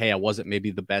thoughts about, hey, I wasn't maybe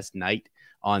the best knight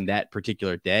on that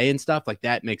particular day and stuff like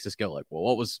that makes us go like, well,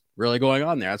 what was really going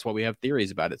on there? That's why we have theories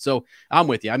about it. So I'm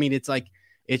with you. I mean, it's like,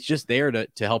 it's just there to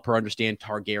help her understand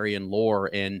Targaryen lore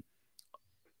and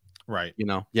right.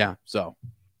 Yeah. So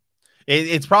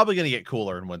it's probably going to get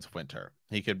cooler in Winds of Winter.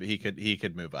 He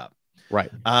could move up.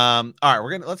 Right. All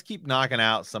right. Let's keep knocking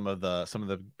out some of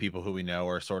the people who we know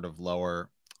are sort of lower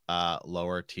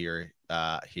tier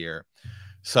here.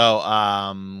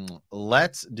 So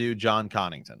let's do Jon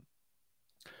Connington,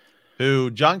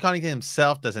 who Jon Connington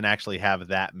himself doesn't actually have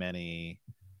that many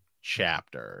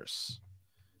chapters.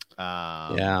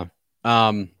 Yeah.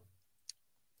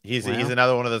 He's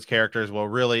another one of those characters. Well,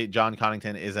 really, John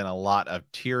Connington is in a lot of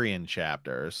Tyrion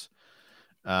chapters.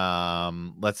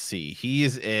 Let's see. He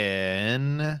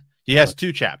has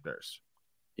 2 chapters.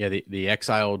 Yeah, the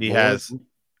Exiled He Lord. has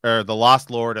the Lost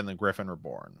Lord and the Griffin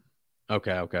Reborn.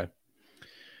 Okay.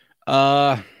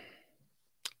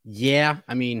 Yeah,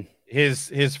 I mean,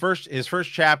 his first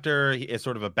chapter is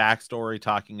sort of a backstory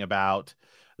talking about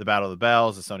the Battle of the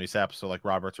Bells, the Stony Sept, so like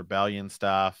Robert's Rebellion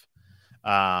stuff.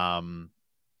 And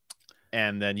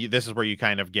then this is where you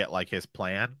kind of get like his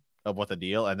plan of what the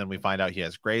deal, and then we find out he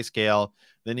has grayscale.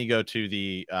 Then you go to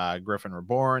the Griffin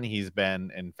Reborn. He's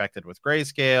been infected with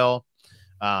grayscale.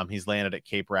 He's landed at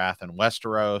Cape Wrath in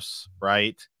Westeros,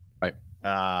 right?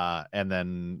 And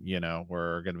then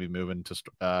we're going to be moving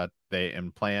to they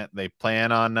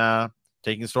plan on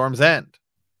taking Storm's End,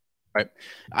 right?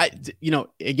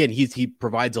 Again, he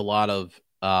provides a lot of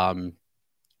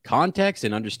context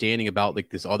and understanding about like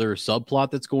this other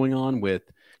subplot that's going on with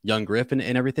young Griffin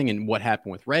and everything, and what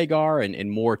happened with Rhaegar,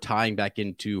 and more tying back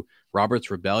into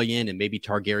Robert's Rebellion and maybe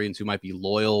Targaryens who might be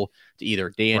loyal to either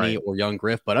Dany or young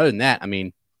Griff. But other than that, I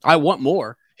mean, I want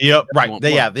more. Yep, right.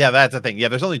 Yeah, that's the thing. Yeah,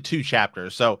 there's only 2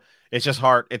 chapters, so it's just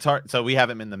hard. It's hard. So we have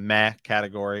him in the meh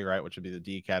category, right, which would be the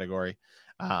D category.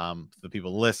 The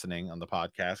people listening on the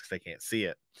podcast, because they can't see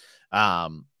it.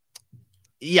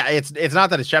 Yeah, it's not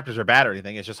that his chapters are bad or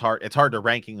anything. It's just hard. It's hard to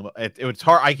ranking. It's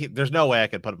hard. There's no way I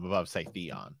could put him above, say,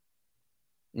 Theon.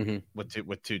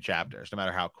 With 2 chapters, no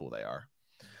matter how cool they are.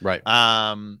 Right.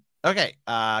 Okay.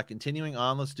 Continuing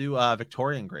on, let's do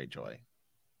Victorian Greyjoy.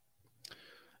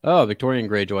 Oh, Victorian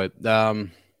Greyjoy.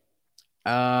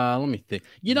 Let me think.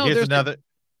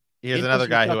 Here's another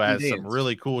guy who has some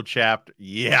really cool chapter.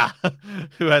 Yeah,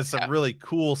 who has some really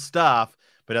cool stuff,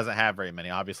 but doesn't have very many.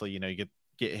 Obviously, you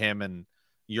get him and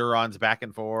Euron's back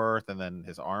and forth, and then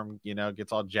his arm,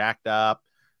 gets all jacked up.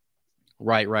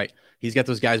 Right. He's got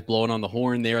those guys blowing on the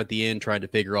horn there at the end, trying to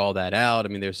figure all that out. I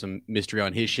mean, there's some mystery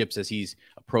on his ships as he's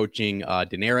approaching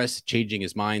Daenerys, changing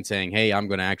his mind, saying, "Hey, I'm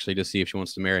going to actually just see if she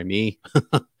wants to marry me."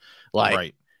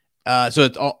 Right. So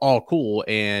it's all cool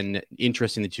and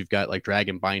interesting that you've got like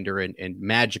Dragon Binder and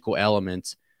magical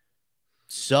elements.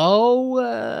 So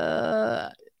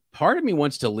part of me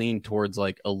wants to lean towards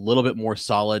like a little bit more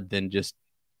solid than just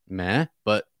meh,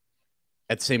 but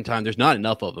at the same time, there's not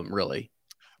enough of them really.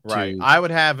 Right. I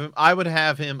would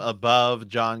have him above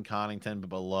John Connington, but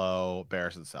below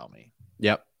Barristan Selmy.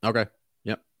 Yep. Okay.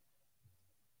 Yep.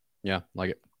 Yeah,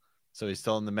 like it. So he's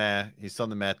still in the meh. He's still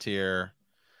in the meh tier.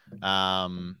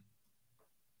 So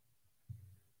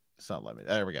let me.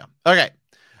 There we go. Okay.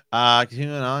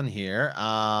 Continuing on here.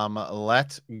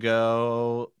 Let's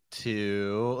do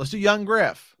Young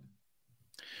Griff.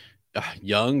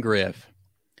 Young Griff.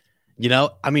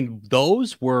 I mean,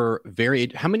 those were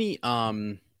very. How many?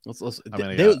 Those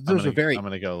were very. I'm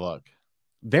gonna go look.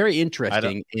 Very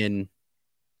interesting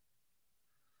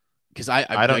because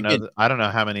I don't know. I don't know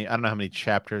how many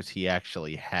chapters he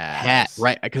actually has.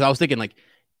 Right, because I was thinking like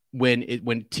when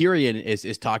Tyrion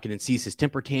is talking and sees his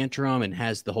temper tantrum and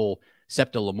has the whole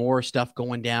Septa Lemore stuff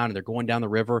going down, and they're going down the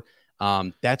river.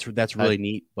 That's really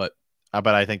neat. But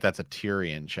I think that's a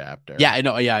Tyrion chapter. Yeah, I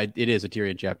know. Yeah, it is a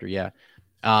Tyrion chapter. Yeah.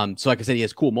 So like I said, he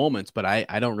has cool moments, but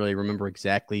I don't really remember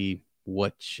exactly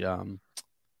which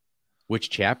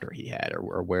chapter he had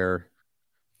or where.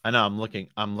 I know. I'm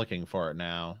looking for it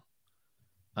now.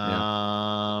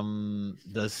 Yeah.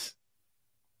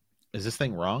 Is this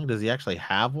thing wrong? Does he actually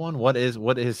have one? What is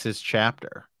his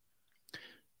chapter?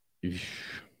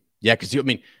 Yeah, because I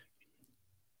mean,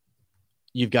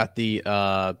 you've got the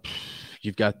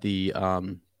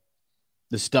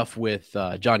stuff with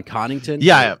John Connington.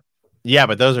 Yeah,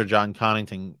 but those are John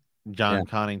Connington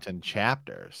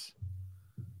chapters.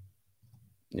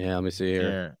 Yeah, let me see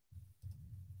here.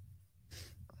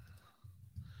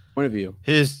 Point of view.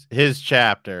 His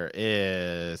chapter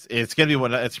is it's probably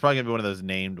gonna be one of those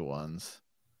named ones.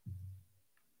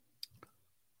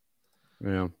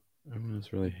 Yeah, I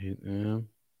just really hate that.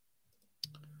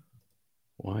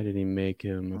 Why did he make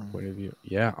him a point of view?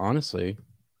 Yeah, honestly.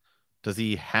 Does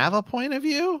he have a point of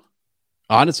view?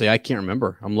 Honestly, I can't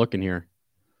remember. I'm looking here.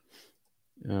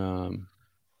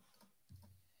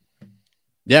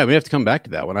 Yeah, we have to come back to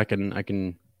that one. I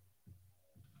can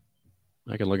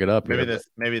look it up. Maybe this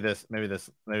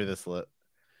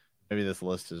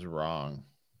list is wrong.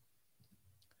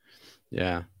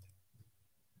 Yeah.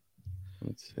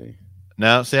 Let's see.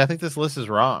 No, I think this list is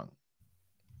wrong.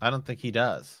 I don't think he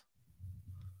does.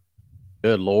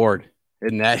 Good Lord.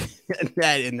 Isn't that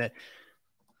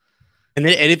and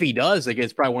if he does, like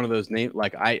it's probably one of those names.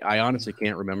 Like I honestly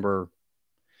can't remember,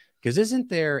 because isn't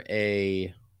there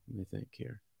a? Let me think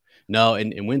here. No,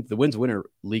 and the Winds Winter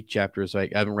leak chapters, I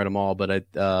haven't read them all, but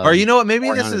or you know what? Maybe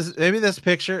this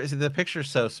picture. The picture's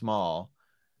so small.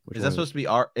 Is that supposed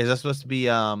to be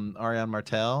Ariane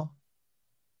Martell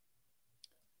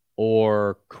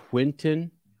or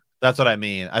Quentin? That's what I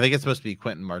mean. I think it's supposed to be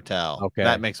Quentin Martell. Okay,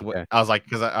 that makes. Okay. I was like,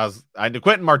 because I knew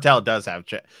Quentin Martell does have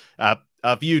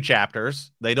a few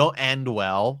chapters. They don't end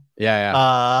well.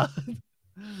 Yeah.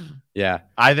 Yeah.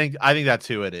 I think that's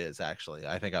who it is. Actually,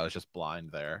 I think I was just blind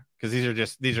there because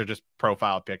these are just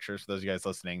profile pictures for those of you guys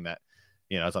listening that.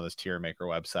 It's on this tier maker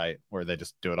website where they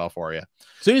just do it all for you. As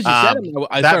soon as you said it,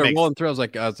 I started rolling through. I was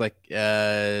like,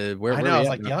 where? I know. I was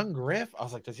like, Young Griff. I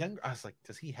was like,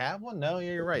 does he have one? No,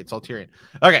 yeah, you're right. It's all Tyrion.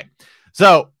 Okay,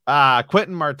 so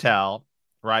Quentin Martell,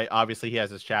 right? Obviously, he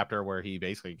has this chapter where he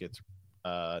basically gets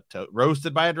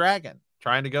roasted by a dragon,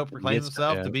 trying to go proclaim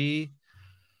himself to be.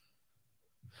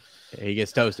 He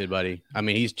gets toasted, buddy. I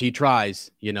mean, he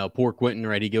tries, poor Quentin,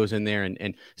 right? He goes in there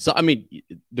and so, I mean,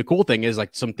 the cool thing is like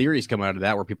some theories come out of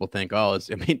that where people think,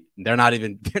 they're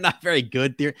not very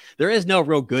good theory. There is no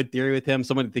real good theory with him.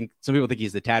 Some people think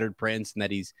he's the tattered prince and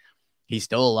that he's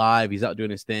still alive. He's out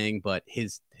doing his thing, but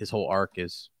his whole arc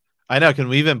is. I know. Can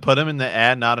we even put him in the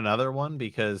ad, not another one?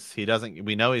 Because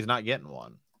we know he's not getting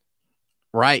one.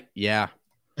 Right. Yeah.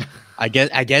 I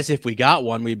guess if we got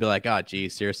one, we'd be like, oh,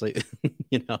 geez, seriously,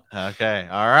 Okay,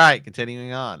 all right,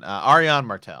 continuing on. Ariane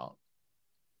Martell.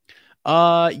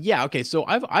 Yeah, okay. So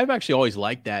I've actually always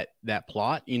liked that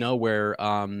plot, where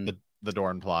the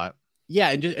Dorne plot.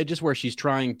 Yeah, and just where she's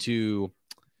trying to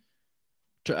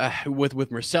with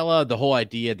Myrcella, the whole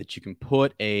idea that you can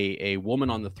put a woman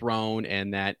on the throne,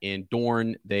 and that in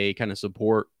Dorne they kind of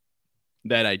support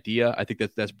that idea. I think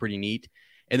that's pretty neat.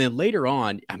 And then later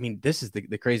on, I mean, this is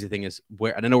the crazy thing is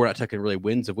where, and I know we're not talking really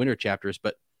Winds of Winter chapters,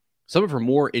 but some of her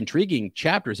more intriguing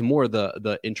chapters and more of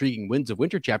the intriguing Winds of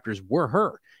Winter chapters were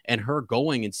her and her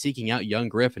going and seeking out young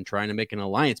Griff and trying to make an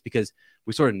alliance, because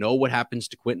we sort of know what happens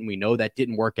to Quentin. We know that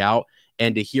didn't work out.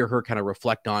 And to hear her kind of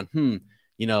reflect on,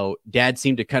 dad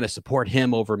seemed to kind of support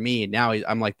him over me. And now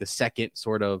I'm like the second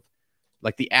sort of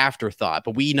like the afterthought,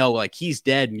 but we know like he's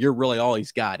dead and you're really all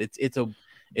he's got.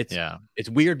 It's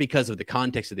weird because of the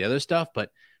context of the other stuff,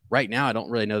 but right now I don't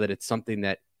really know that it's something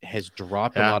that has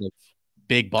dropped a lot of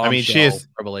big bombshell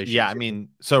revelations. Yeah, I mean,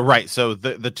 so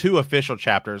the two official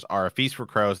chapters are A Feast for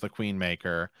Crows, the Queen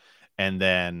Maker, and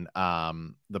then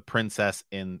the Princess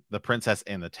in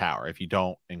the Tower. If you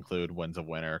don't include Winds of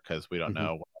Winter, because we don't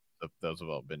know those have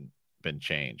all been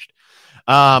changed.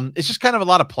 It's just kind of a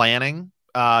lot of planning.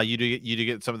 You do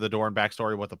get some of the Dorne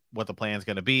backstory, what the plan is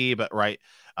going to be, but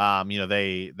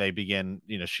they begin,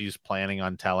 she's planning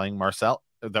on telling Marcel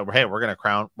that we're going to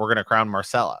crown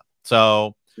Myrcella.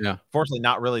 So yeah, fortunately,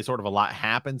 not really sort of a lot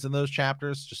happens in those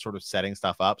chapters, just sort of setting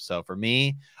stuff up. So for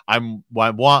me, I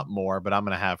want more, but I'm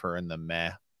going to have her in the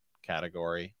meh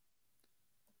category.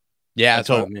 Yeah,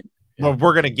 so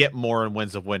we're going to get more in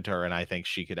Winds of Winter, and I think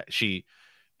she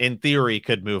in theory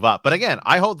could move up. But again,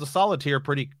 I hold the solid tier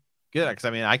pretty good, because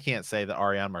I mean, I can't say that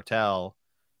Ariane Martell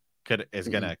is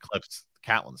going to eclipse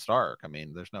Catelyn Stark. I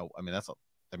mean,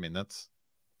 that's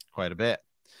quite a bit.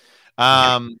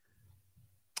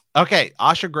 Okay,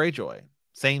 Asha Greyjoy,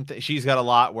 same thing. She's got a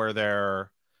lot where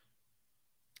they're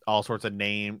all sorts of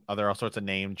named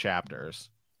chapters.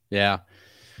 Yeah.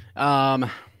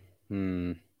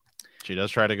 She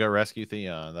does try to go rescue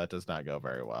Theon. That does not go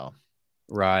very well.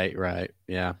 Right.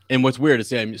 Yeah. And what's weird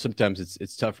is, I mean, sometimes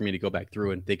it's tough for me to go back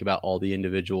through and think about all the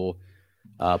individual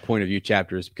point of view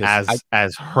chapters, because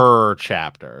as her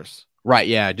chapters. Right.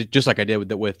 Yeah. Just like I did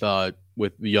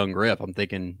with young Griff, I'm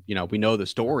thinking, we know the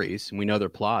stories and we know their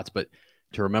plots, but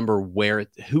to remember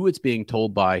who it's being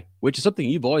told by, which is something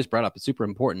you've always brought up, is super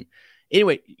important.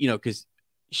 Anyway, because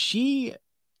she,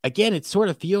 again, it sort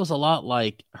of feels a lot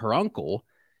like her uncle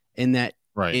in that.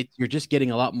 Right. You're just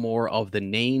getting a lot more of the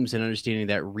names and understanding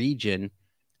that region.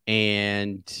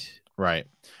 And right.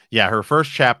 Yeah. Her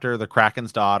first chapter, the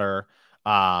Kraken's daughter,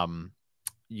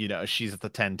 she's at the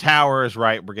 10 Towers,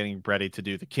 right? We're getting ready to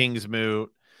do the King's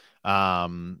Moot.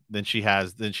 Then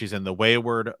she's in the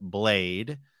Wayward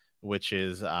Blade, which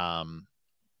is, the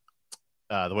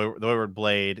Wayward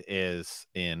Blade is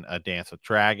in A Dance with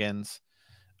Dragons.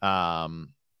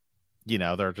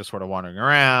 They're just sort of wandering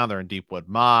around. They're in Deepwood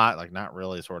Motte. Like, not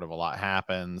really sort of a lot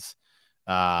happens.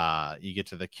 You get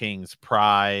to the King's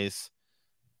Prize.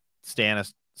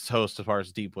 Stannis hosts as far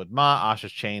as Deepwood Motte.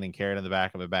 Asha's chained and carried in the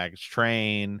back of a baggage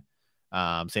train.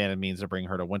 Sandon means to bring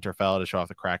her to Winterfell to show off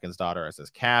the Kraken's daughter as his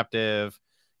captive.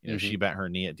 She bent her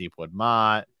knee at Deepwood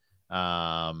Motte.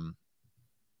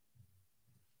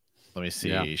 Let me see.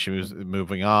 Yeah. She was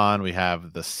moving on. We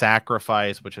have the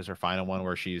sacrifice, which is her final one,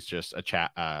 where she's just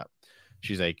a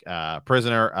she's a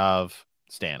prisoner of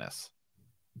Stannis.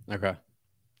 Okay.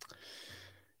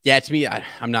 Yeah, to me,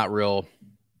 I'm not real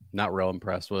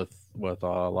impressed with a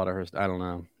lot of her. I don't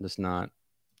know. Just not.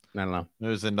 I don't know. It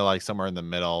was into like somewhere in the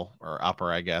middle or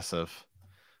upper, I guess, of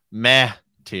meh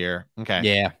tier. Okay.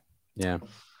 Yeah. Yeah.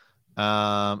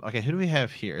 Okay, who do we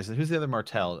have here? Who's the other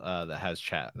Martell that has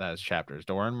chapters?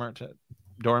 Doran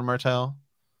Martell.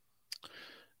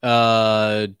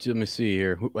 Let me see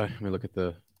here. Let me look at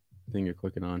the thing you're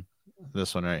clicking on.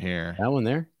 This one right here. That one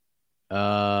there.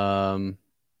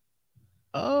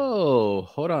 Oh,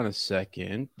 hold on a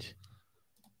second.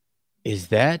 Is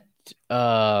that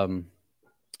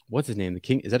what's his name? The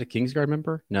King? Is that a Kingsguard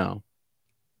member? No.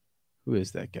 Who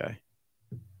is that guy?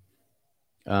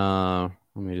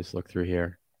 Let me just look through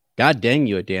here. God dang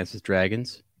you at Dance with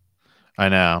Dragons. I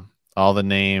know. All the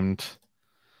named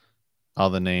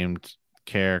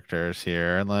characters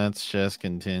here. Let's just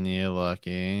continue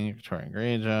looking. Victoria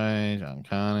Greyjoy, John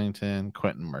Connington,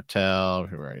 Quentin Martell,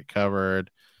 who we already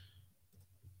covered.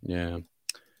 Yeah.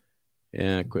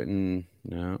 Yeah, Quentin.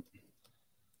 No.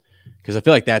 Because I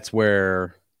feel like that's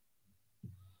where,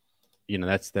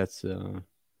 that's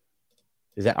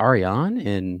is that Ariane?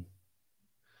 And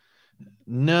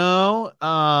no,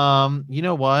 you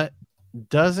know what?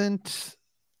 Doesn't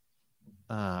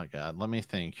oh god, let me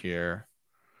think here.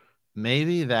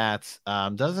 Maybe that's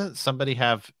doesn't somebody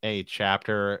have a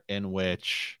chapter in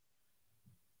which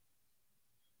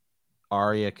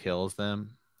Arya kills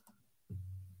them?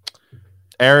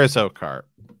 Aerys Oakheart.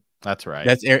 That's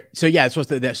right. So yeah, so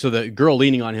the girl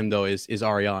leaning on him though is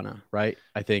Ariana, right?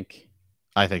 I think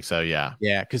so, yeah.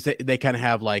 Yeah, because they kind of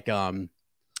have like a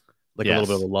little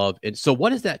bit of a love. And so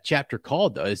what is that chapter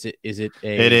called though? Is it It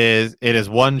is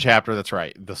one chapter, that's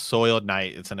right. The Soiled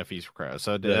Knight. It's in A Feast for Crows.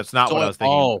 So that's not what I was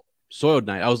thinking. Oh, Soiled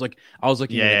Knight. I was looking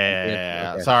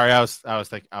Yeah. Okay. Sorry, I was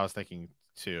thinking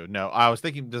too. No, I was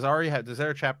thinking, does there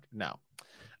a chapter? No.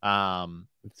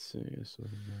 Let's see.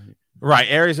 Right,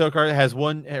 Aerys Oakheart has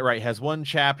one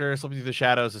chapter, Slipping Through the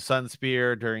Shadows, a Sun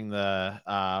Spear during the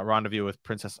rendezvous with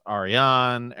Princess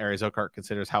Ariane. Aerys Oakheart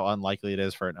considers how unlikely it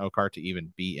is for an Oakheart to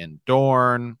even be in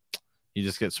Dorne. You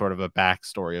just get sort of a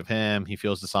backstory of him. He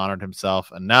feels dishonored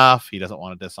himself enough. He doesn't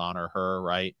want to dishonor her,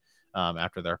 right?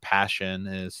 After their passion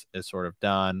is sort of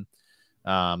done.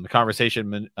 The conversation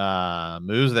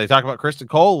moves. They talk about Criston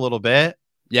Cole a little bit.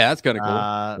 Yeah, that's kind of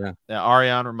cool.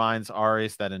 Ariane reminds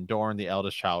Aerys that in Dorne, the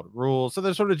eldest child rules. So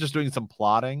they're sort of just doing some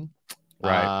plotting.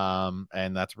 Right.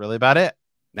 And that's really about it.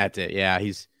 That's it. Yeah,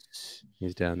 he's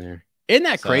down there. Isn't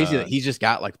that crazy that he's just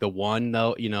got like the one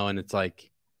though, and it's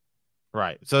like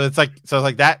right. So it's like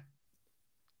that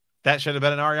should have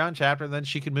been an Ariane chapter, and then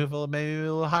she could move maybe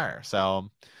a little higher. So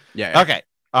yeah. Okay.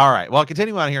 All right. Well,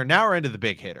 continuing on here. Now we're into the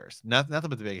big hitters. Nothing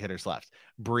but the big hitters left.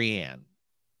 Brienne.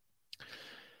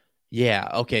 Yeah.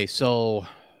 Okay. So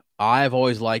I've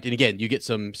always liked, and again, you get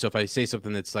some. So if I say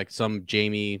something that's like some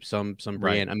Jaime, some Brienne,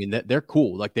 right. I mean, they're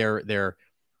cool. Like they're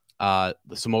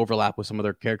some overlap with some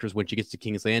other characters when she gets to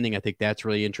King's Landing. I think that's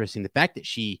really interesting. The fact that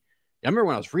I remember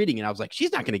when I was reading it, I was like,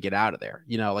 she's not going to get out of there.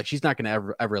 Like she's not going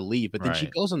to ever leave. But then she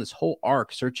goes on this whole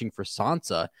arc searching for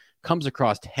Sansa, comes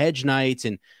across hedge knights,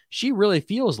 and she really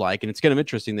feels like, and it's kind of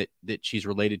interesting that she's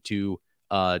related to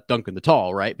Duncan the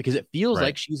Tall, right? Because it feels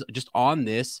like she's just on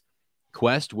this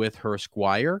quest with her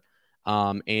squire,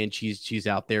 and she's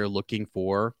out there looking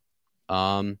for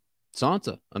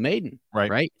Sansa, a maiden,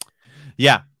 right?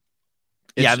 Yeah,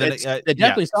 it's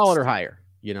definitely solid or higher.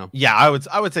 Yeah, I would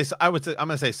say I'm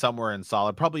gonna say somewhere in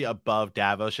solid, probably above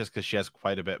Davos, just because she has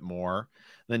quite a bit more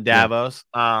than Davos.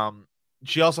 Yeah.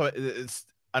 She also, it's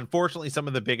unfortunately some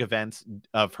of the big events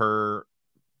of her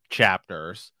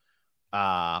chapters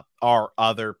are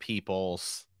other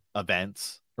people's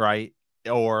events, right?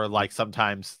 Or like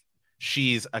sometimes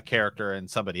she's a character in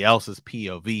somebody else's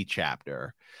POV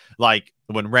chapter, like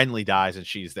when Renly dies and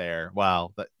she's there.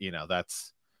 Well,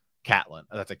 that's Catelyn.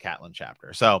 That's a Catelyn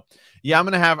chapter. So yeah,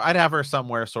 I'd have her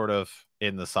somewhere sort of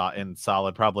in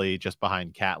solid, probably just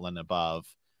behind Catelyn, above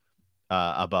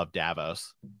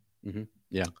Davos. Mm-hmm.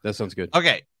 Yeah, that sounds good.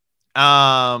 Okay.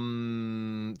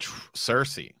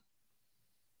 Cersei.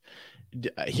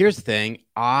 Here's the thing.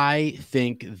 I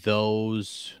think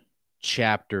those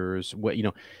chapters,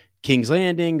 King's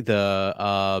Landing,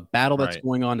 the battle that's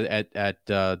going on at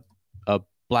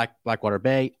Blackwater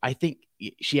Bay, I think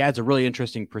she adds a really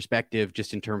interesting perspective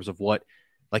just in terms of what,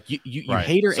 like, you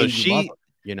hate her, so and you love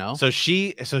her, So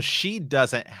she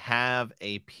doesn't have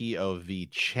a POV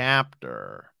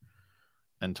chapter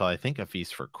until I think A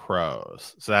Feast for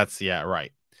Crows. So that's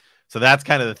right. So that's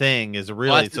kind of the thing is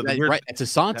really right. It's a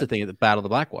Sansa thing at the Battle of the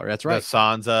Blackwater. That's right.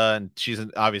 Sansa, and she's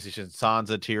obviously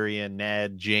Sansa, Tyrion,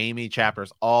 Ned, Jaime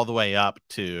chapters all the way up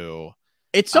to.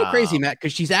 It's so crazy, Matt,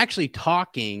 because she's actually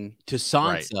talking to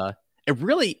Sansa. Right. It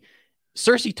really,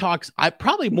 Cersei talks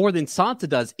probably more than Sansa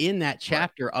does in that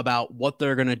chapter about what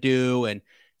they're gonna do and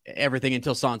everything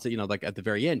until Sansa, like at the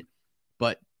very end.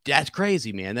 But that's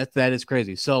crazy, man. That is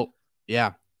crazy. So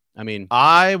yeah. I mean,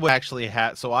 I would actually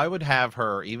I would have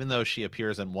her, even though she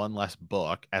appears in one less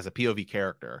book as a POV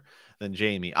character than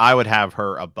Jaime, I would have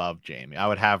her above Jaime. I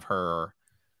would have her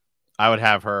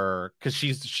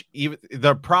because even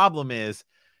the problem is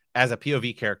as a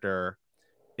POV character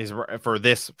is for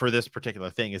this particular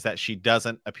thing is that she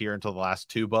doesn't appear until the last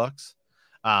 2 books.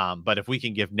 But if we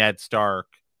can give Ned Stark,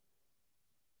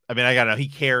 I mean, I gotta know, he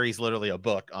carries literally a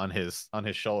book on his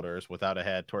shoulders without a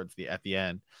head at the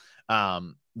end.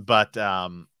 But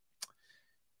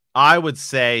I would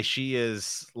say she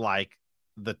is like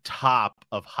the top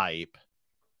of hype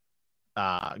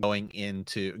going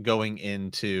into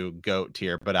GOAT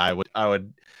tier, but I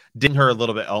would ding her a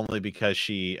little bit only because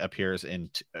she appears in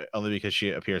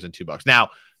 2 books. Now,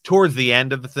 towards the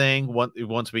end of the thing,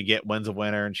 once we get Winds of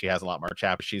Winter and she has a lot more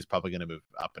chapters, she's probably going to move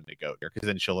up into GOAT tier because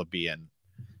then she'll be in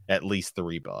at least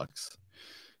 3 books.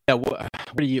 Yeah, where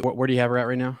do you have her at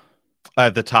right now?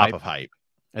 At the top of hype.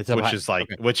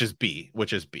 Which is B.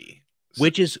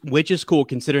 Which is cool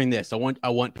considering this. I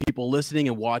want people listening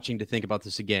and watching to think about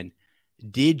this again.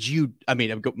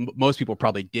 Most people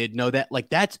probably did know that. Like,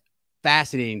 that's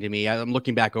fascinating to me. I'm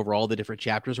looking back over all the different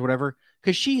chapters or whatever,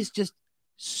 because she's just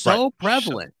so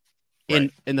prevalent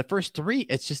in the first 3.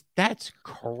 It's just, that's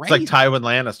crazy. It's like Tywin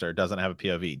Lannister doesn't have a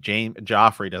POV.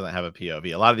 Joffrey doesn't have a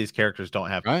POV. A lot of these characters don't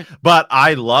have. Right. But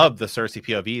I love the Cersei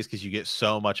POVs because you get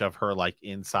so much of her like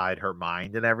inside her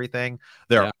mind and everything.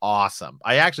 They're awesome.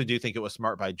 I actually do think it was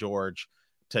smart by George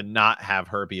to not have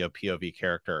her be a POV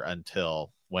character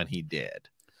until when he did.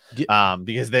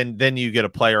 Because then you get to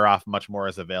play her off much more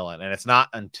as a villain, and it's not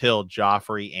until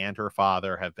Joffrey and her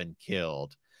father have been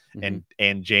killed. And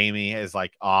Jaime is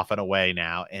like off and away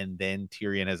now, and then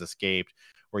Tyrion has escaped,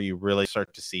 where you really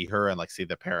start to see her and like see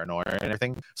the paranoia and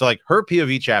everything. So like her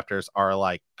POV chapters are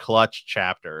like clutch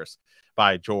chapters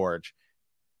by George,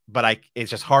 but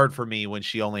it's just hard for me when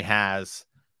she only has,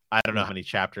 I don't know how many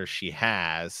chapters she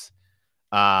has.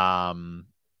 Let's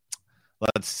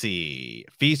see,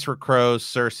 Feast for Crows,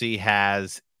 Cersei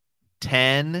has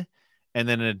 10, and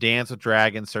then in A Dance with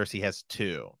Dragons, Cersei has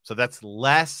 2. So that's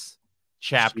less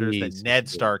chapters that Ned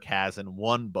Stark has in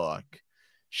 1 book.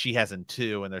 She has in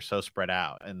 2, and they're so spread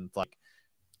out. And like,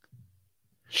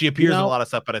 she appears in a lot of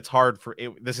stuff, but it's hard for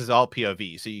it. This is all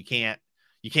POV, so you can't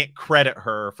credit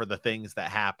her for the things that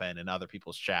happen in other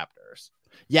people's chapters.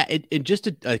 Yeah, it just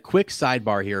a quick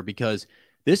sidebar here, because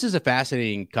this is a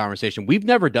fascinating conversation. We've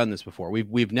never done this before.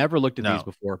 We've never looked at these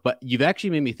before, but you've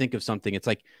actually made me think of something. It's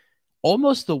like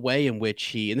almost the way in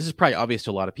which and this is probably obvious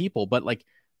to a lot of people, but like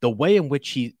the way in which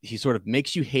he sort of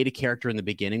makes you hate a character in the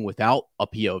beginning without a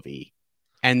POV.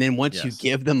 And then once you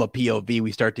give them a POV,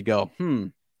 we start to go,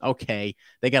 okay,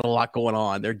 they got a lot going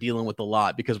on. They're dealing with a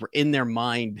lot because we're in their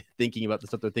mind thinking about the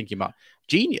stuff they're thinking about.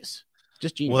 Genius.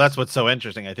 Just genius. Well, that's what's so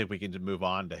interesting. I think we can just move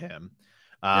on to him.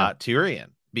 Tyrion,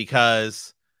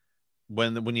 because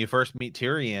when you first meet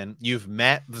Tyrion, you've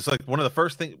met, it's like one of the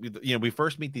first things, we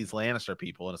first meet these Lannister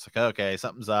people, and it's like, okay,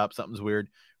 something's up, something's weird.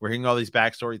 We're hearing all these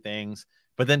backstory things,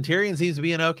 but then Tyrion seems to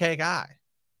be an okay guy.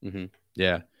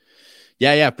 Yeah,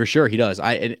 for sure he does.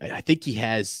 I think he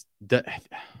has I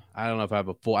don't know if I have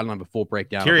a full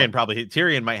breakdown.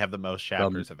 Tyrion might have the most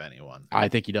chapters of anyone. I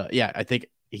think he does. Yeah, I think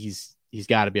he's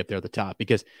got to be up there at the top,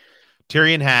 because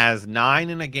Tyrion has 9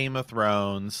 in A Game of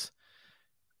Thrones,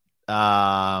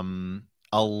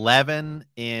 11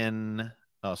 in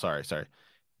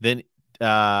Then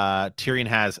Tyrion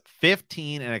has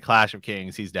 15 in A Clash of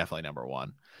Kings. He's definitely number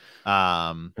 1.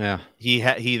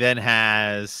 He then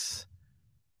has,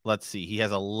 let's see, he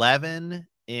has 11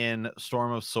 in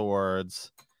Storm of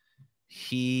Swords.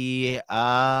 Tyrion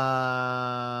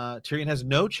has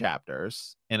no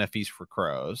chapters in A Feast for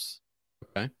Crows.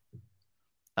 Okay.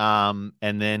 And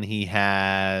then he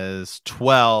has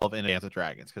 12 in Dance with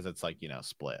Dragons, because it's like,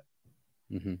 split.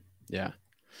 Yeah,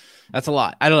 that's a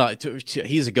lot. I don't know.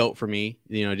 He's a GOAT for me,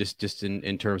 just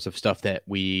in terms of stuff that's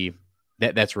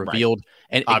revealed,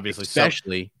 and obviously,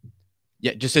 especially,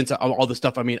 just since all the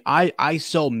stuff. I mean, I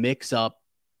so mix up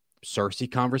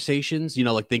Cersei conversations,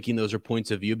 like thinking those are points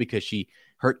of view, because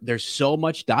there's so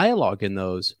much dialogue in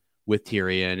those with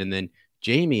Tyrion, and then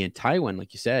Jaime and Tywin,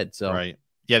 like you said. So right.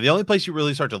 Yeah, the only place you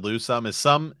really start to lose some is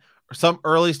some some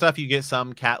early stuff. You get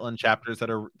some Catelyn chapters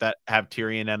that have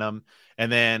Tyrion in them,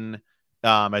 and then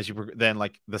as you then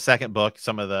like the second book,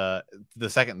 some of the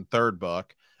second and third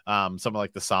book, some of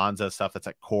like the Sansa stuff that's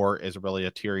at core is really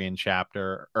a Tyrion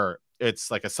chapter, or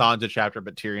it's like a Sansa chapter,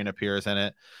 but Tyrion appears in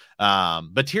it.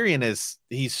 But Tyrion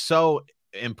he's so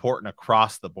important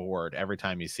across the board every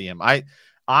time you see him. I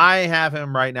have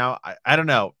him right now. I don't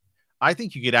know. I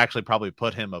think you could actually probably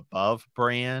put him above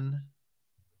Bran.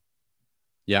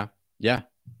 Yeah.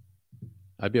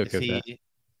 I'd be okay with that.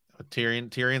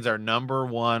 Tyrion's our number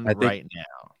one right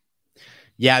now.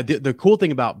 Yeah, the cool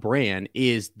thing about Bran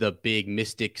is the big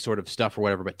mystic sort of stuff or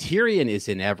whatever, but Tyrion is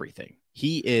in everything.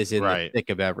 He is in the thick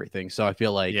of everything. So I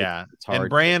feel like it's hard. And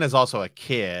Bran is also a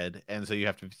kid, and so you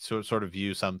have to sort of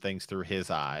view some things through his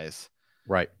eyes.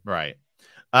 Right.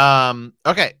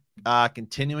 Okay.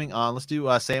 Continuing on, let's do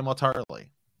Samwell Tarly.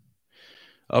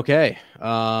 Okay.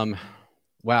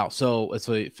 Wow. So it's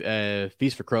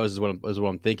Feast for Crows is what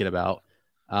I'm thinking about.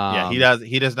 Sam does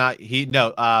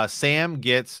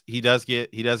get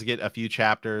a few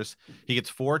chapters. He gets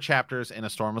 4 chapters in A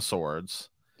Storm of Swords.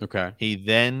 Okay. He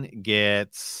then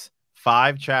gets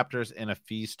 5 chapters in A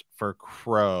Feast for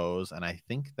Crows, and I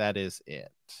think that is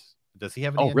it. Does he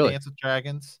have any Dance with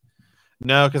Dragons?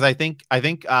 No, because I think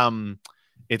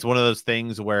it's one of those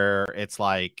things where it's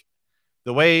like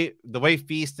the way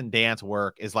Feast and Dance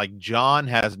work is like Jon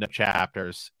has no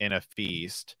chapters in A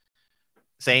Feast.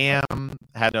 Sam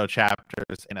had no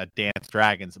chapters in A Dance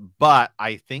Dragons, but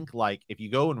I think like if you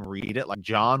go and read it, like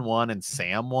Jon 1 and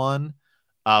Sam 1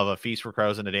 of A Feast for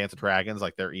Crows and A Dance of Dragons,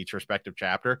 like they're each respective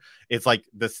chapter. It's like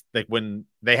this, like when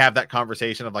they have that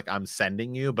conversation of like I'm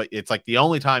sending you, but it's like the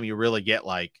only time you really get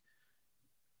like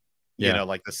you know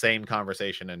like the same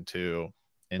conversation into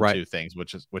things,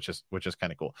 which is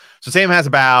kind of cool. So Sam has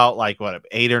about like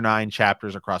 8 or 9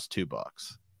 chapters across 2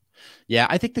 books. Yeah,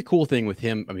 I think the cool thing with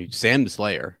him, I mean, Sam the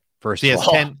Slayer, first of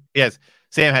all. 10. Yes,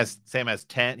 Sam has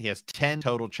 10. He has 10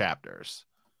 total chapters.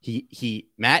 He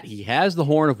has the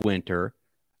Horn of Winter.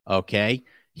 Okay.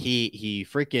 He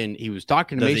was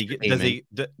talking to Maester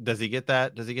Aemon. Does he get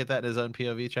that? Does he get that in his own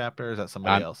POV chapter? Or is that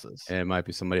somebody else's? It might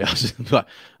be somebody else's, but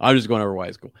I'm just going over why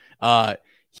it's cool.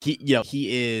 He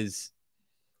is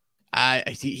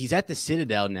he's at the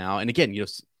Citadel now. And again,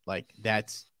 like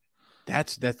that's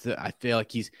I feel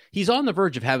like he's on the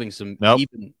verge of having some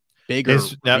even bigger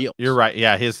reveals. You're right.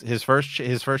 Yeah, his first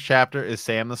chapter is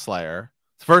Sam the Slayer.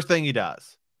 It's the first thing he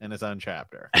does in his own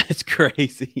chapter. It's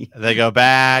crazy. They go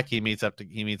back. He meets up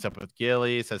with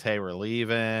Gilly. Says, "Hey, we're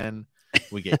leaving."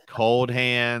 We get cold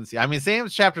hands. I mean,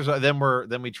 Sam's chapters. Then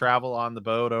we travel on the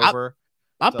boat over.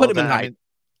 I'll put him in hype.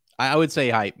 I would say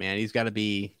hype, man. He's got to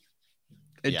be.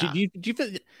 Yeah. Do you feel?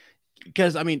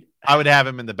 Because I mean, I would have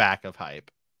him in the back of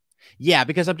hype. Yeah,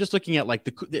 because I'm just looking at like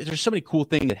there's so many cool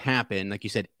things that happen, like you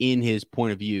said, in his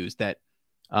point of views that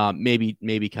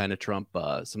maybe kind of trump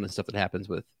some of the stuff that happens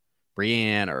with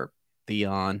Brienne or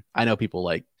Theon. I know people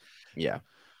like,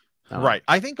 right.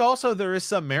 I think also there is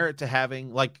some merit to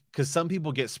having because some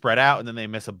people get spread out and then they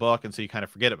miss a book, and so you kind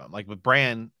of forget about them. Like with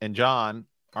Bran and Jon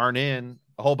aren't in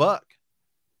a whole book,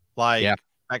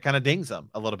 that kind of dings them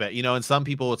a little bit, and some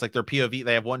people it's like their POV,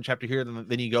 they have 1 chapter here,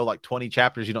 then you go like 20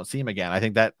 chapters, you don't see them again. I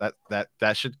think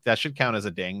that should count as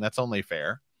a ding. That's only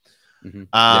fair.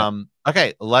 Mm-hmm.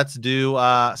 Okay, let's do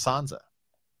Sansa.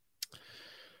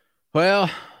 Well,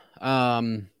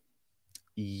 her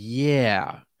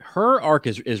arc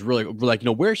is really like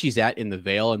where she's at in the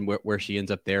Vale and where she ends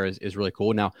up there is really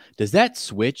cool. Now, does that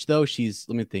switch though? Let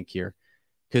me think here,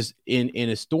 because in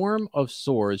A Storm of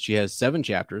Swords she has 7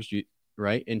 chapters.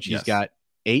 Right, and she's got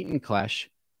 8 in Clash,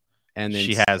 and then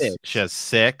she has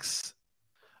 6.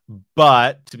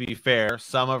 But to be fair,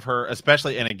 some of her,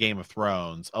 especially in a Game of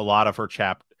Thrones, a lot of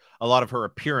her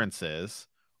appearances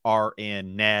are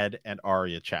in Ned and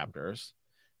Arya chapters.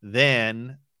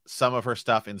 Then some of her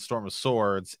stuff in Storm of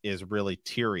Swords is really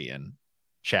Tyrion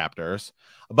chapters,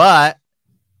 but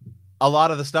a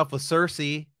lot of the stuff with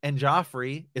Cersei and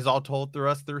Joffrey is all told through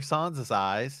Sansa's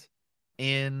eyes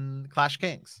in Clash of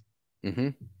Kings. Mm-hmm.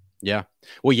 Yeah.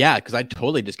 Well, yeah, because I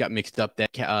totally just got mixed up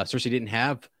that Cersei didn't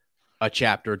have a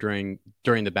chapter during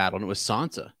the battle, and it was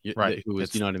Sansa, right? Who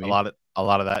was, you know what I mean? A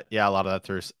lot of that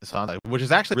through Sansa, which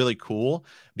is actually really cool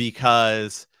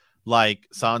because like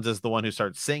Sansa's the one who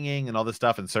starts singing and all this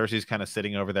stuff, and Cersei's kind of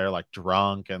sitting over there like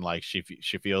drunk, and like she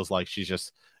feels like she's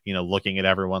just looking at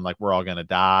everyone like we're all gonna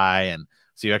die, and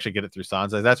so you actually get it through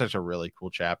Sansa. That's actually a really cool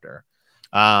chapter.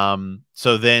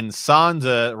 So then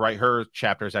Sansa, right, her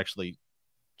chapters actually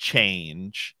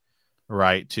change,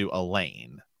 right, to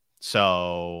Elaine.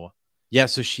 So Yeah,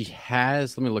 so she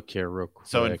has. Let me look here real quick.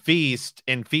 So in Feast,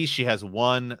 she has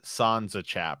one Sansa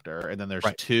chapter, and then there's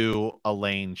two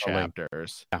Elaine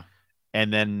chapters. Yeah.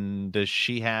 And then does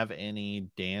she have any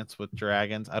Dance with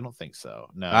Dragons? I don't think so.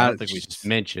 No, I don't think she's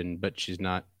mentioned, but she's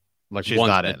not. Like she's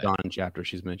not in Dawn chapter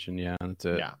she's mentioned. Yeah, that's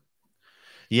it. Yeah.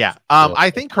 Yeah. I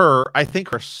think her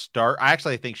start. I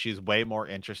actually think she's way more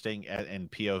interesting in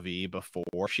POV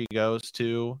before she goes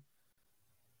to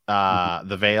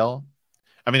the Vale.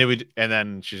 I mean, and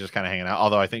then she's just kind of hanging out.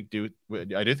 Although I do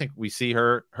think we see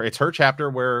her. It's her chapter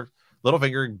where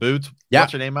Littlefinger boots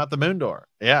what's her name out the moon door.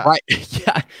 Yeah, right.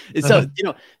 Yeah. So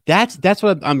that's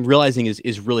what I'm realizing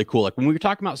is really cool. Like when we were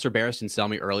talking about Sir Barristan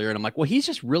Selmy earlier, and I'm like, well, he's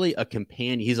just really a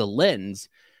companion. He's a lens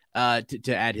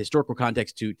to add historical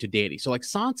context to Dany. So like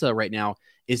Sansa right now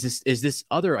is this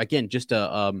other, again, just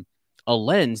a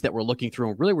lens that we're looking through,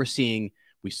 and really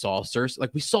we saw Cersei,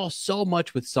 like we saw so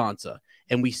much with Sansa.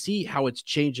 And we see how it's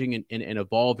changing and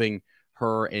evolving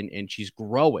her, and she's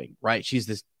growing, right?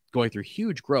 She's going through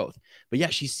huge growth. But yeah,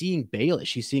 she's seeing Baelish,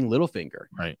 she's seeing Littlefinger.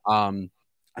 Right.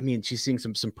 I mean, she's seeing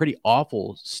some pretty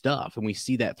awful stuff, and we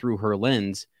see that through her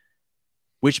lens,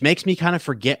 which makes me kind of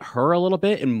forget her a little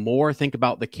bit and more think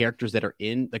about the characters that are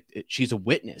in. Like she's a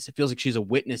witness. It feels like she's a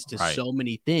witness to so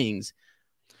many things.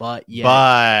 But yeah.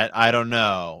 But I don't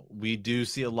know. We do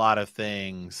see a lot of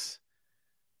things.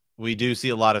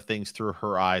 through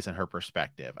her eyes and her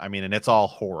perspective. I mean, and it's all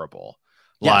horrible.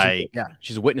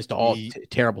 She's a witness to all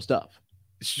terrible stuff.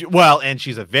 And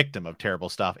she's a victim of terrible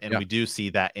stuff. And we do see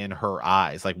that in her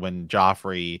eyes. Like when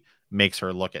Joffrey makes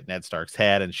her look at Ned Stark's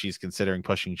head and she's considering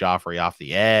pushing Joffrey off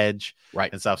the edge,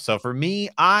 right, and stuff. So for me,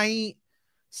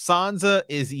 Sansa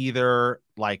is either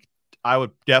like, I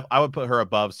would put her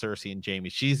above Cersei and Jaime.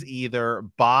 She's either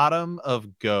bottom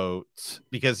of GOAT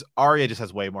because Arya just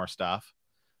has way more stuff.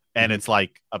 And it's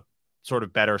like a sort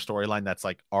of better storyline that's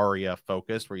like Arya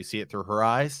focused, where you see it through her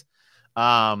eyes.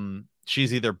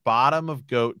 She's either bottom of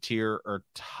GOAT tier or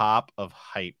top of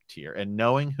hype tier. And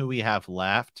knowing who we have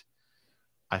left,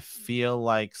 I feel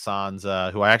like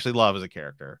Sansa, who I actually love as a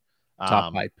character,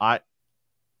 top hype.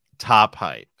 Top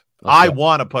hype. I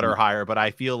want to put her higher, but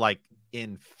I feel like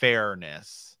in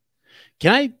fairness,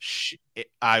 I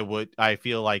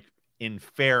feel like in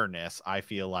fairness,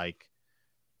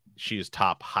 she is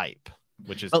top hype,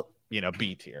 which is,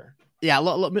 B tier. Yeah.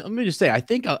 Let me just say, I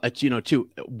think, too,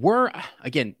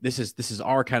 again, this is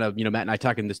our kind of, Matt and I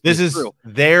talking this is through.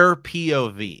 Their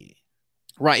POV.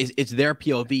 Right. It's their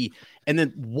POV. And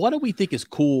then what do we think is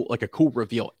cool, like a cool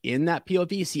reveal in that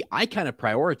POV? See, I kind of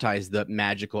prioritize the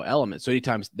magical element. So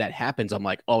anytime that happens, I'm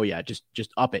like, oh yeah, just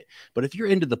up it. But if you're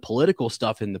into the political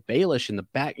stuff and the Baelish and the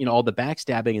back, all the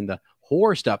backstabbing and the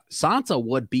horror stuff, Sansa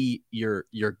would be your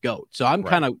GOAT. So I'm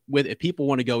kind of with, if people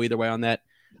want to go either way on that,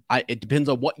 it depends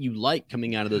on what you like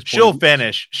coming out of those. She'll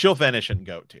finish in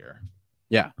GOAT tier.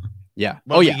 Yeah. Yeah.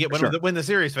 When the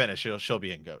series finishes, she'll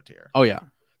be in GOAT tier. Oh yeah.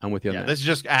 I'm with you on that. This is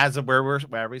just as of where we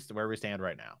stand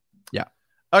right now. Yeah.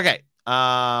 Okay.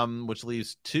 Which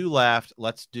leaves two left.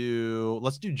 Let's do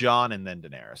Jon and then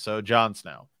Daenerys. So Jon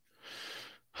Snow.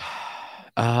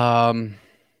 I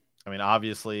mean,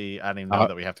 obviously, I don't even know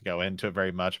that we have to go into it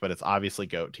very much, but it's obviously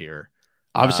GOAT tier.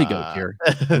 Obviously GOAT tier.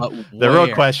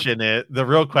 The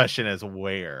real question is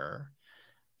where.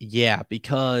 Yeah,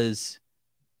 because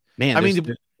man, I mean,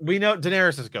 we know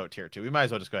Daenerys is GOAT tier too. We might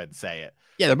as well just go ahead and say it.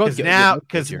 Yeah, they're both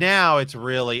because now it's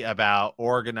really about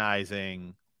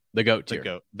organizing the GOAT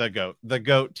tier. The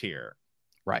GOAT tier.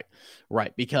 Right.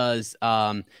 Because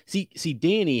see,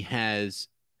 Dany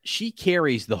she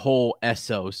carries the whole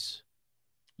Essos,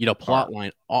 plot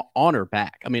line on her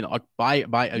back. I mean,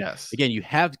 again, you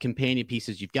have companion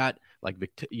pieces. You've got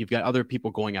other people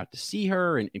going out to see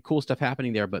her and cool stuff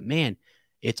happening there. But man,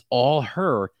 it's all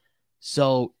her.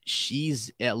 So she's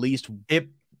at least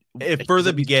for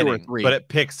the beginning, but it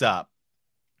picks up.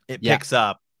 Picks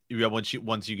up once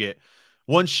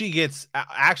she gets.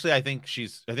 Actually, I think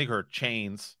her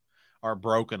chains are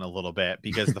broken a little bit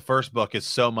because the first book is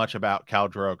so much about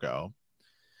Khal Drogo.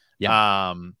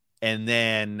 Yeah. And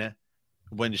then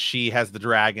when she has the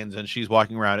dragons and she's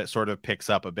walking around, it sort of picks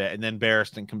up a bit. And then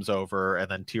Barristan comes over,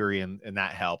 and then Tyrion, and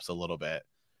that helps a little bit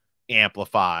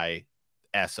amplify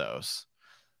Essos.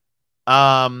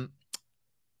 I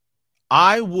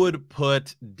would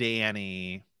put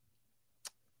Dany.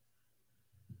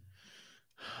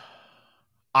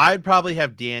 I'd probably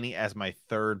have Dany as my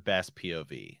third best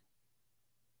POV.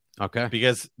 Okay.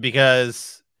 Because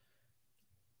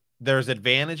there's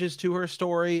advantages to her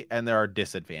story and there are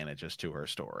disadvantages to her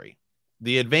story.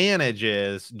 The advantage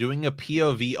is doing a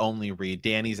POV only read.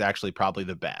 Dany's actually probably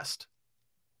the best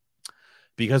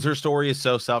because her story is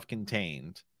so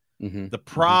self-contained. The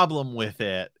problem with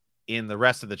it in the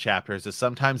rest of the chapters is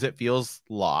sometimes it feels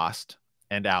lost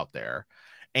and out there,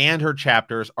 and her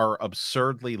chapters are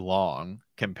absurdly long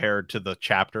compared to the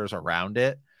chapters around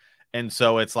it. And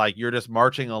so it's like you're just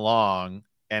marching along,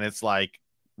 and it's like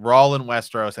we're all in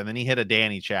Westeros, and then you hit a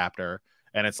Dany chapter,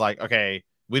 and it's like, okay,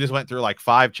 we just went through like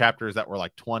 5 chapters that were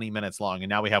like 20 minutes long, and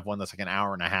now we have one that's like an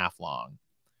hour and a half long.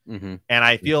 And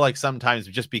I feel like sometimes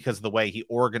just because of the way he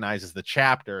organizes the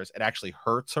chapters, it actually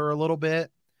hurts her a little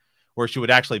bit, where she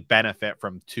would actually benefit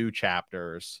from 2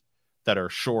 chapters that are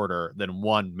shorter than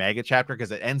 1 mega chapter,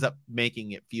 because it ends up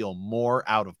making it feel more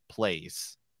out of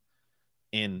place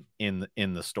in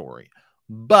the story.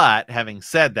 But having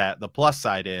said that, the plus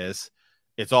side is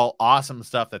it's all awesome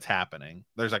stuff that's happening.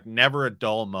 There's like never a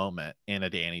dull moment in a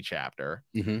Dany chapter.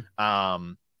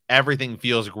 Everything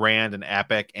feels grand and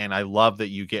epic, and I love that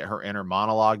you get her inner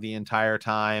monologue the entire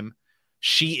time.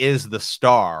 She is the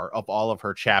star of all of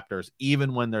her chapters,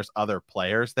 even when there's other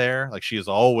players there. Like, she is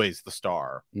always the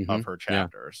star of her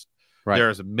chapters. Right.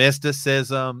 There's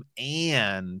mysticism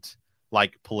and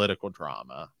like political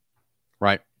drama.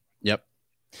 Right. Yep.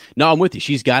 No, I'm with you.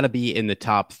 She's got to be in the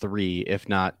top 3, if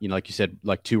not, like you said,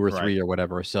 like 2 or 3 or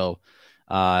whatever. So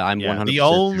I'm 100%. The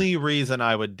only reason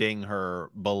I would ding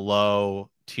her below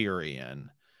Tyrion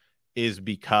is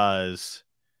because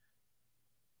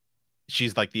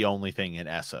she's like the only thing in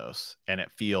Essos, and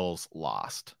it feels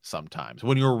lost sometimes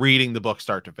when you're reading the book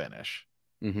start to finish.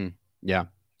 Yeah,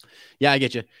 I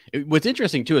get you. What's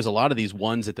interesting too is a lot of these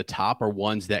ones at the top are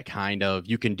ones that kind of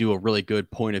you can do a really good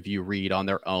point of view read on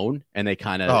their own, and they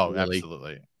kind of really,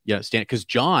 absolutely, stand. Because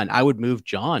Jon, I would move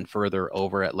Jon further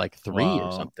over at like 3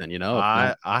 or something.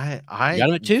 I got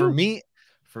him at 2.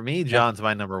 For me, Jon's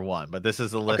my number 1, but this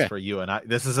is a list for you and I.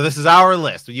 This is our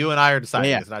list. You and I are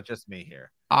deciding. It's not just me here.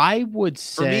 I would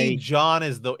say, for me, Jon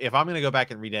is if I'm going to go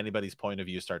back and read anybody's point of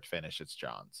view start to finish, it's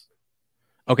Jon's.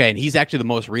 Okay, and he's actually the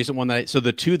most recent one so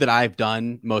the 2 that I've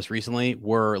done most recently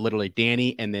were literally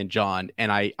Dany and then Jon, and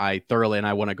I thoroughly, and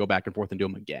I want to go back and forth and do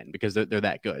them again because they're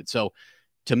that good. So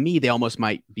to me, they almost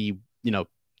might be, it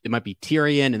might be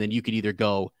Tyrion, and then you could either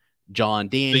go Jon,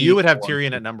 Dany. So you would have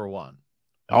Tyrion at number 1.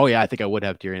 Oh yeah, I think I would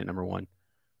have Tyrion at number 1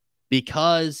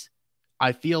 because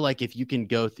I feel like if you can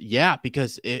go,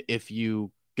 because if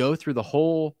you go through the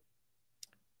whole.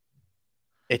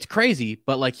 It's crazy,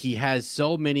 but like he has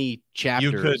so many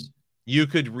chapters. You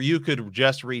could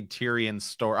just read Tyrion's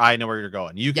story. I know where you're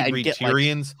going. You could read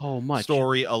Tyrion's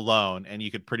story alone, and you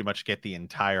could pretty much get the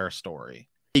entire story.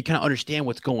 You kind of understand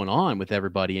what's going on with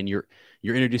everybody, and you're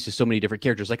introduced to so many different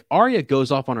characters. Like Arya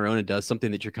goes off on her own and does something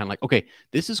that you're kind of like, okay,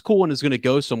 this is cool and is going to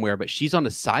go somewhere, but she's on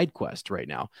a side quest right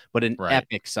now, but an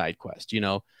epic side quest,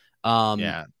 And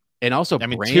also, I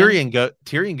mean,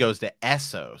 Tyrion goes to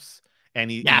Essos. And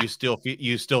you still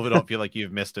don't feel like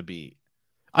you've missed a beat.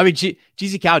 I mean,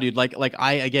 GZ Cow, dude.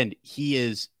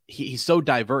 He's so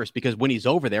diverse because when he's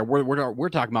over there, we're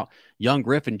talking about young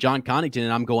Griffin, John Connington,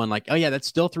 and I'm going like, oh yeah, that's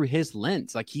still through his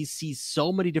lens. Like he sees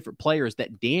so many different players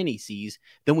that Dany sees.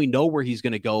 Then we know where he's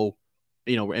going to go.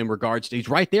 In regards to he's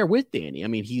right there with Dany. I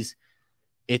mean,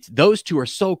 it's those 2 are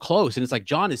so close, and it's like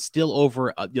Jon is still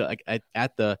over like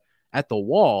at the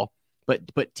wall.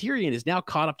 But Tyrion is now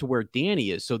caught up to where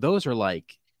Dany is. So those are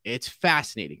like, it's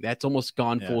fascinating. That's almost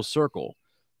gone full circle,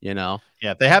 Yeah,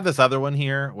 they have this other one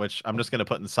here, which I'm just going to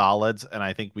put in solids. And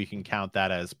I think we can count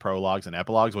that as prologues and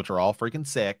epilogues, which are all freaking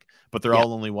sick, but they're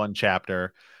all only 1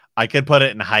 chapter. I could put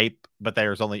it in hype, but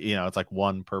there's only, it's like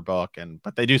 1 per book.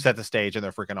 But they do set the stage, and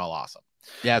they're freaking all awesome.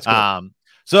 Yeah, it's cool.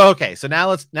 So now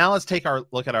let's take our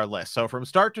look at our list. So from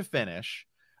start to finish,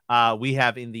 we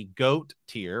have in the GOAT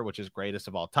tier, which is greatest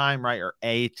of all time, right? Or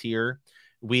A tier.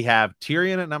 We have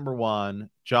Tyrion at number 1,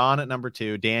 Jon at number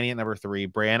 2, Dany at number 3,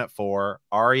 Bran at 4,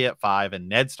 Arya at 5, and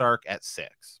Ned Stark at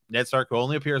 6. Ned Stark, who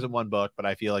only appears in 1 book, but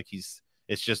I feel like it's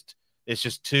just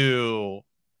too,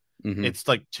 it's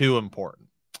like too important.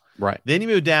 Right. Then you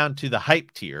move down to the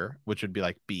hype tier, which would be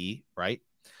like B, right?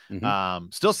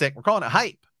 Still sick. We're calling it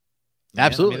hype.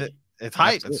 Absolutely. I mean, it's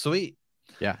hype. Absolutely. It's sweet.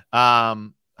 Yeah.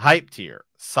 Hype tier: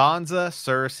 Sansa,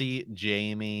 Cersei,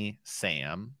 Jaime,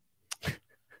 Sam.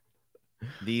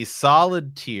 The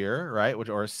solid tier, right,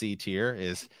 or C tier,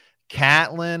 is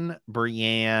Catelyn,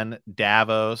 Brienne,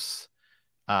 Davos,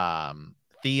 Theon,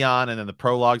 and then the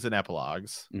prologues and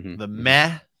epilogues. The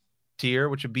meh tier,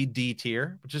 which would be D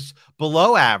tier, which is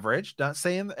below average. Not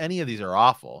saying any of these are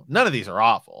awful. None of these are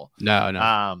awful.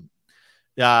 No.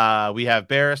 We have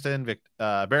Barristan,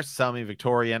 Selmy,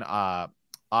 Victorian,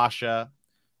 Asha,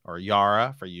 or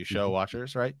Yara for you show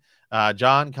watchers, right?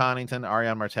 John Connington,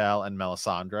 Ariane Martell, and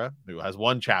Melisandre, who has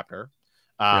 1 chapter.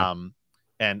 And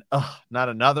and not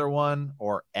another one,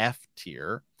 or F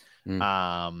tier,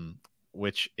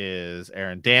 which is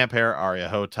Aaron Damphair, Arya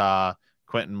Hota,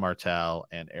 Quentin Martell,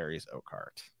 and Ares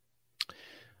Oakheart.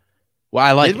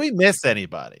 Well, Did we miss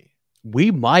anybody?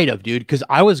 We might have, dude, because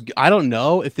I don't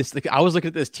know if this, I was looking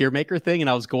at this tier maker thing and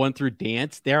I was going through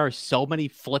Dance. There are so many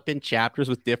flipping chapters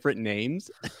with different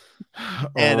names.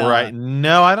 And right.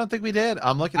 No, I don't think we did.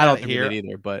 I'm looking at it here. We did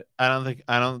either, but I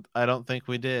don't think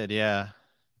we did. Yeah.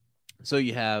 So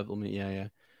you have, because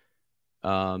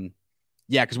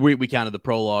we counted the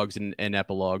prologues and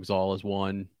epilogues all as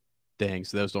one thing,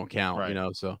 so those don't count,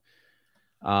 right. So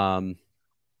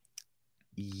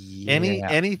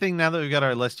anything now that we've got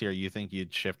our list here, you think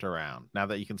you'd shift around now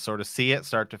that you can sort of see it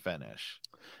start to finish?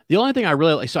 The only thing I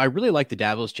really like the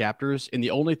Davos chapters, and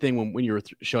the only thing when you were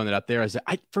showing it up there is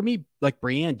that for me, like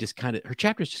Brienne, just kind of her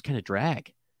chapters just kind of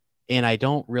drag, and I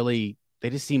don't really, they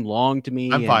just seem long to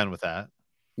me. I'm fine with that.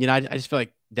 I just feel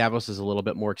like Davos is a little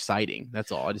bit more exciting.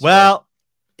 That's all.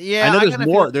 Yeah, I know there's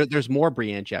more. There's more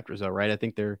Brienne chapters though, right? I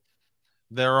think there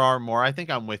are more. I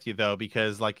think I'm with you though,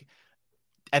 because like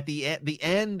at the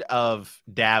end of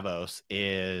Davos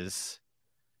is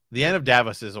we're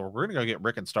gonna go get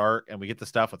Rick and Stark, and we get the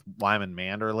stuff with Wyman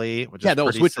Manderly, which is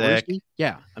pretty sick.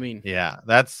 Yeah, I mean,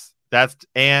 that's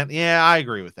I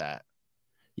agree with that.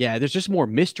 Yeah, there's just more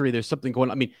mystery. There's something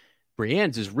going on. I mean,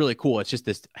 Brienne's is really cool. It's just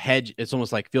this hedge. It's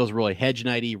almost like feels really hedge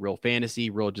nighty, real fantasy,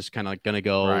 real just kind of like gonna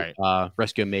go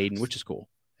rescue a maiden, which is cool.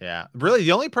 Yeah, really,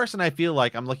 the only person I feel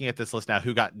like I'm looking at this list now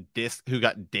who got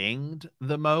dinged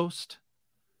the most,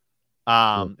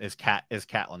 is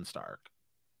Catelyn Stark.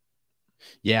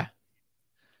 Yeah,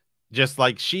 just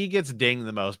like she gets dinged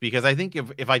the most, because I think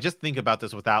if I just think about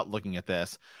this without looking at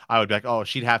this, I would be like, oh,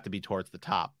 she'd have to be towards the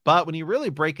top. But when you really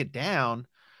break it down,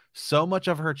 so much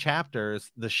of her chapters,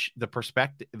 the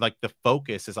perspective, like the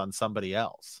focus is on somebody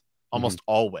else almost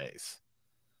always.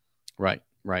 Right.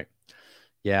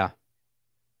 Yeah.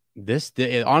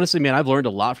 Honestly, man, I've learned a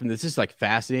lot from this. This is like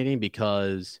fascinating,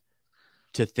 because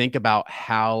to think about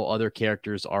how other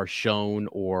characters are shown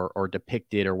or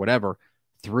depicted or whatever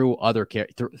through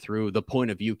through the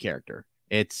point of view character,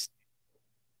 I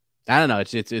don't know.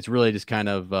 It's really just kind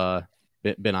of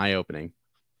been eye opening.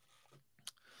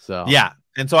 So yeah.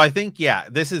 And so I think,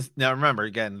 this is, now remember,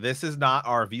 again, this is not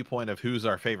our viewpoint of who's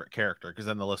our favorite character, because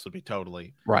then the list would be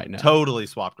totally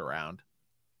swapped around.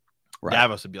 Right.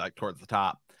 Davos would be like towards the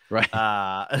top. Right.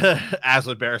 As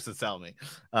would Barris and Selmy.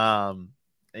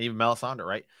 Even Melisandre,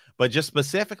 right? But just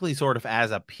specifically sort of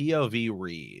as a POV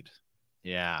read.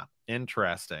 Yeah.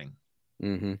 Interesting.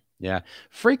 Mm-hmm. Yeah.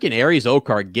 Freaking Ares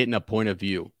Oakheart getting a point of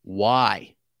view.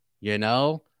 Why?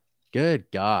 Good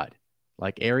God.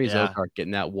 Like Ares Oakheart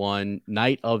getting that one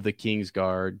Knight of the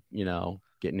Kingsguard,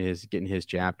 getting his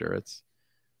chapter. It's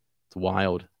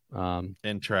wild.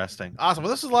 Interesting. Awesome.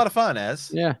 Well, this was a lot of fun,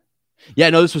 Ez. Yeah.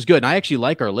 Yeah, no, this was good. And I actually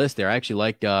like our list there. I actually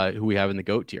like who we have in the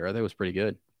GOAT tier. I think it was pretty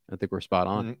good. I think we're spot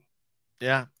on.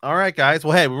 Yeah. All right, guys.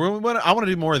 Well, hey, I want to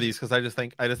do more of these, because I just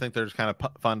think they're just kind of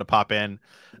fun to pop in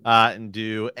and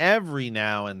do every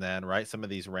now and then, right? Some of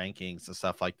these rankings and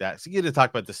stuff like that. So you get to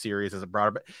talk about the series as a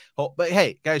broader. But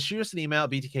hey, guys, shoot us an email,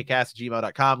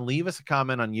 btkcast@gmail.com. Leave us a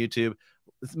comment on YouTube.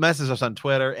 Message us on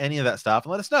Twitter, any of that stuff,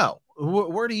 and let us know.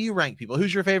 Where do you rank people?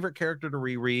 Who's your favorite character to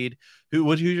reread?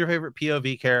 Who's your favorite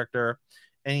POV character?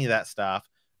 Any of that stuff.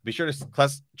 Be sure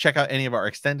to check out any of our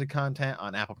extended content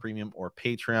on Apple Premium or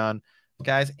Patreon,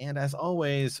 guys. And as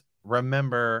always,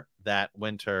 remember that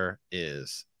winter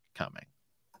is coming.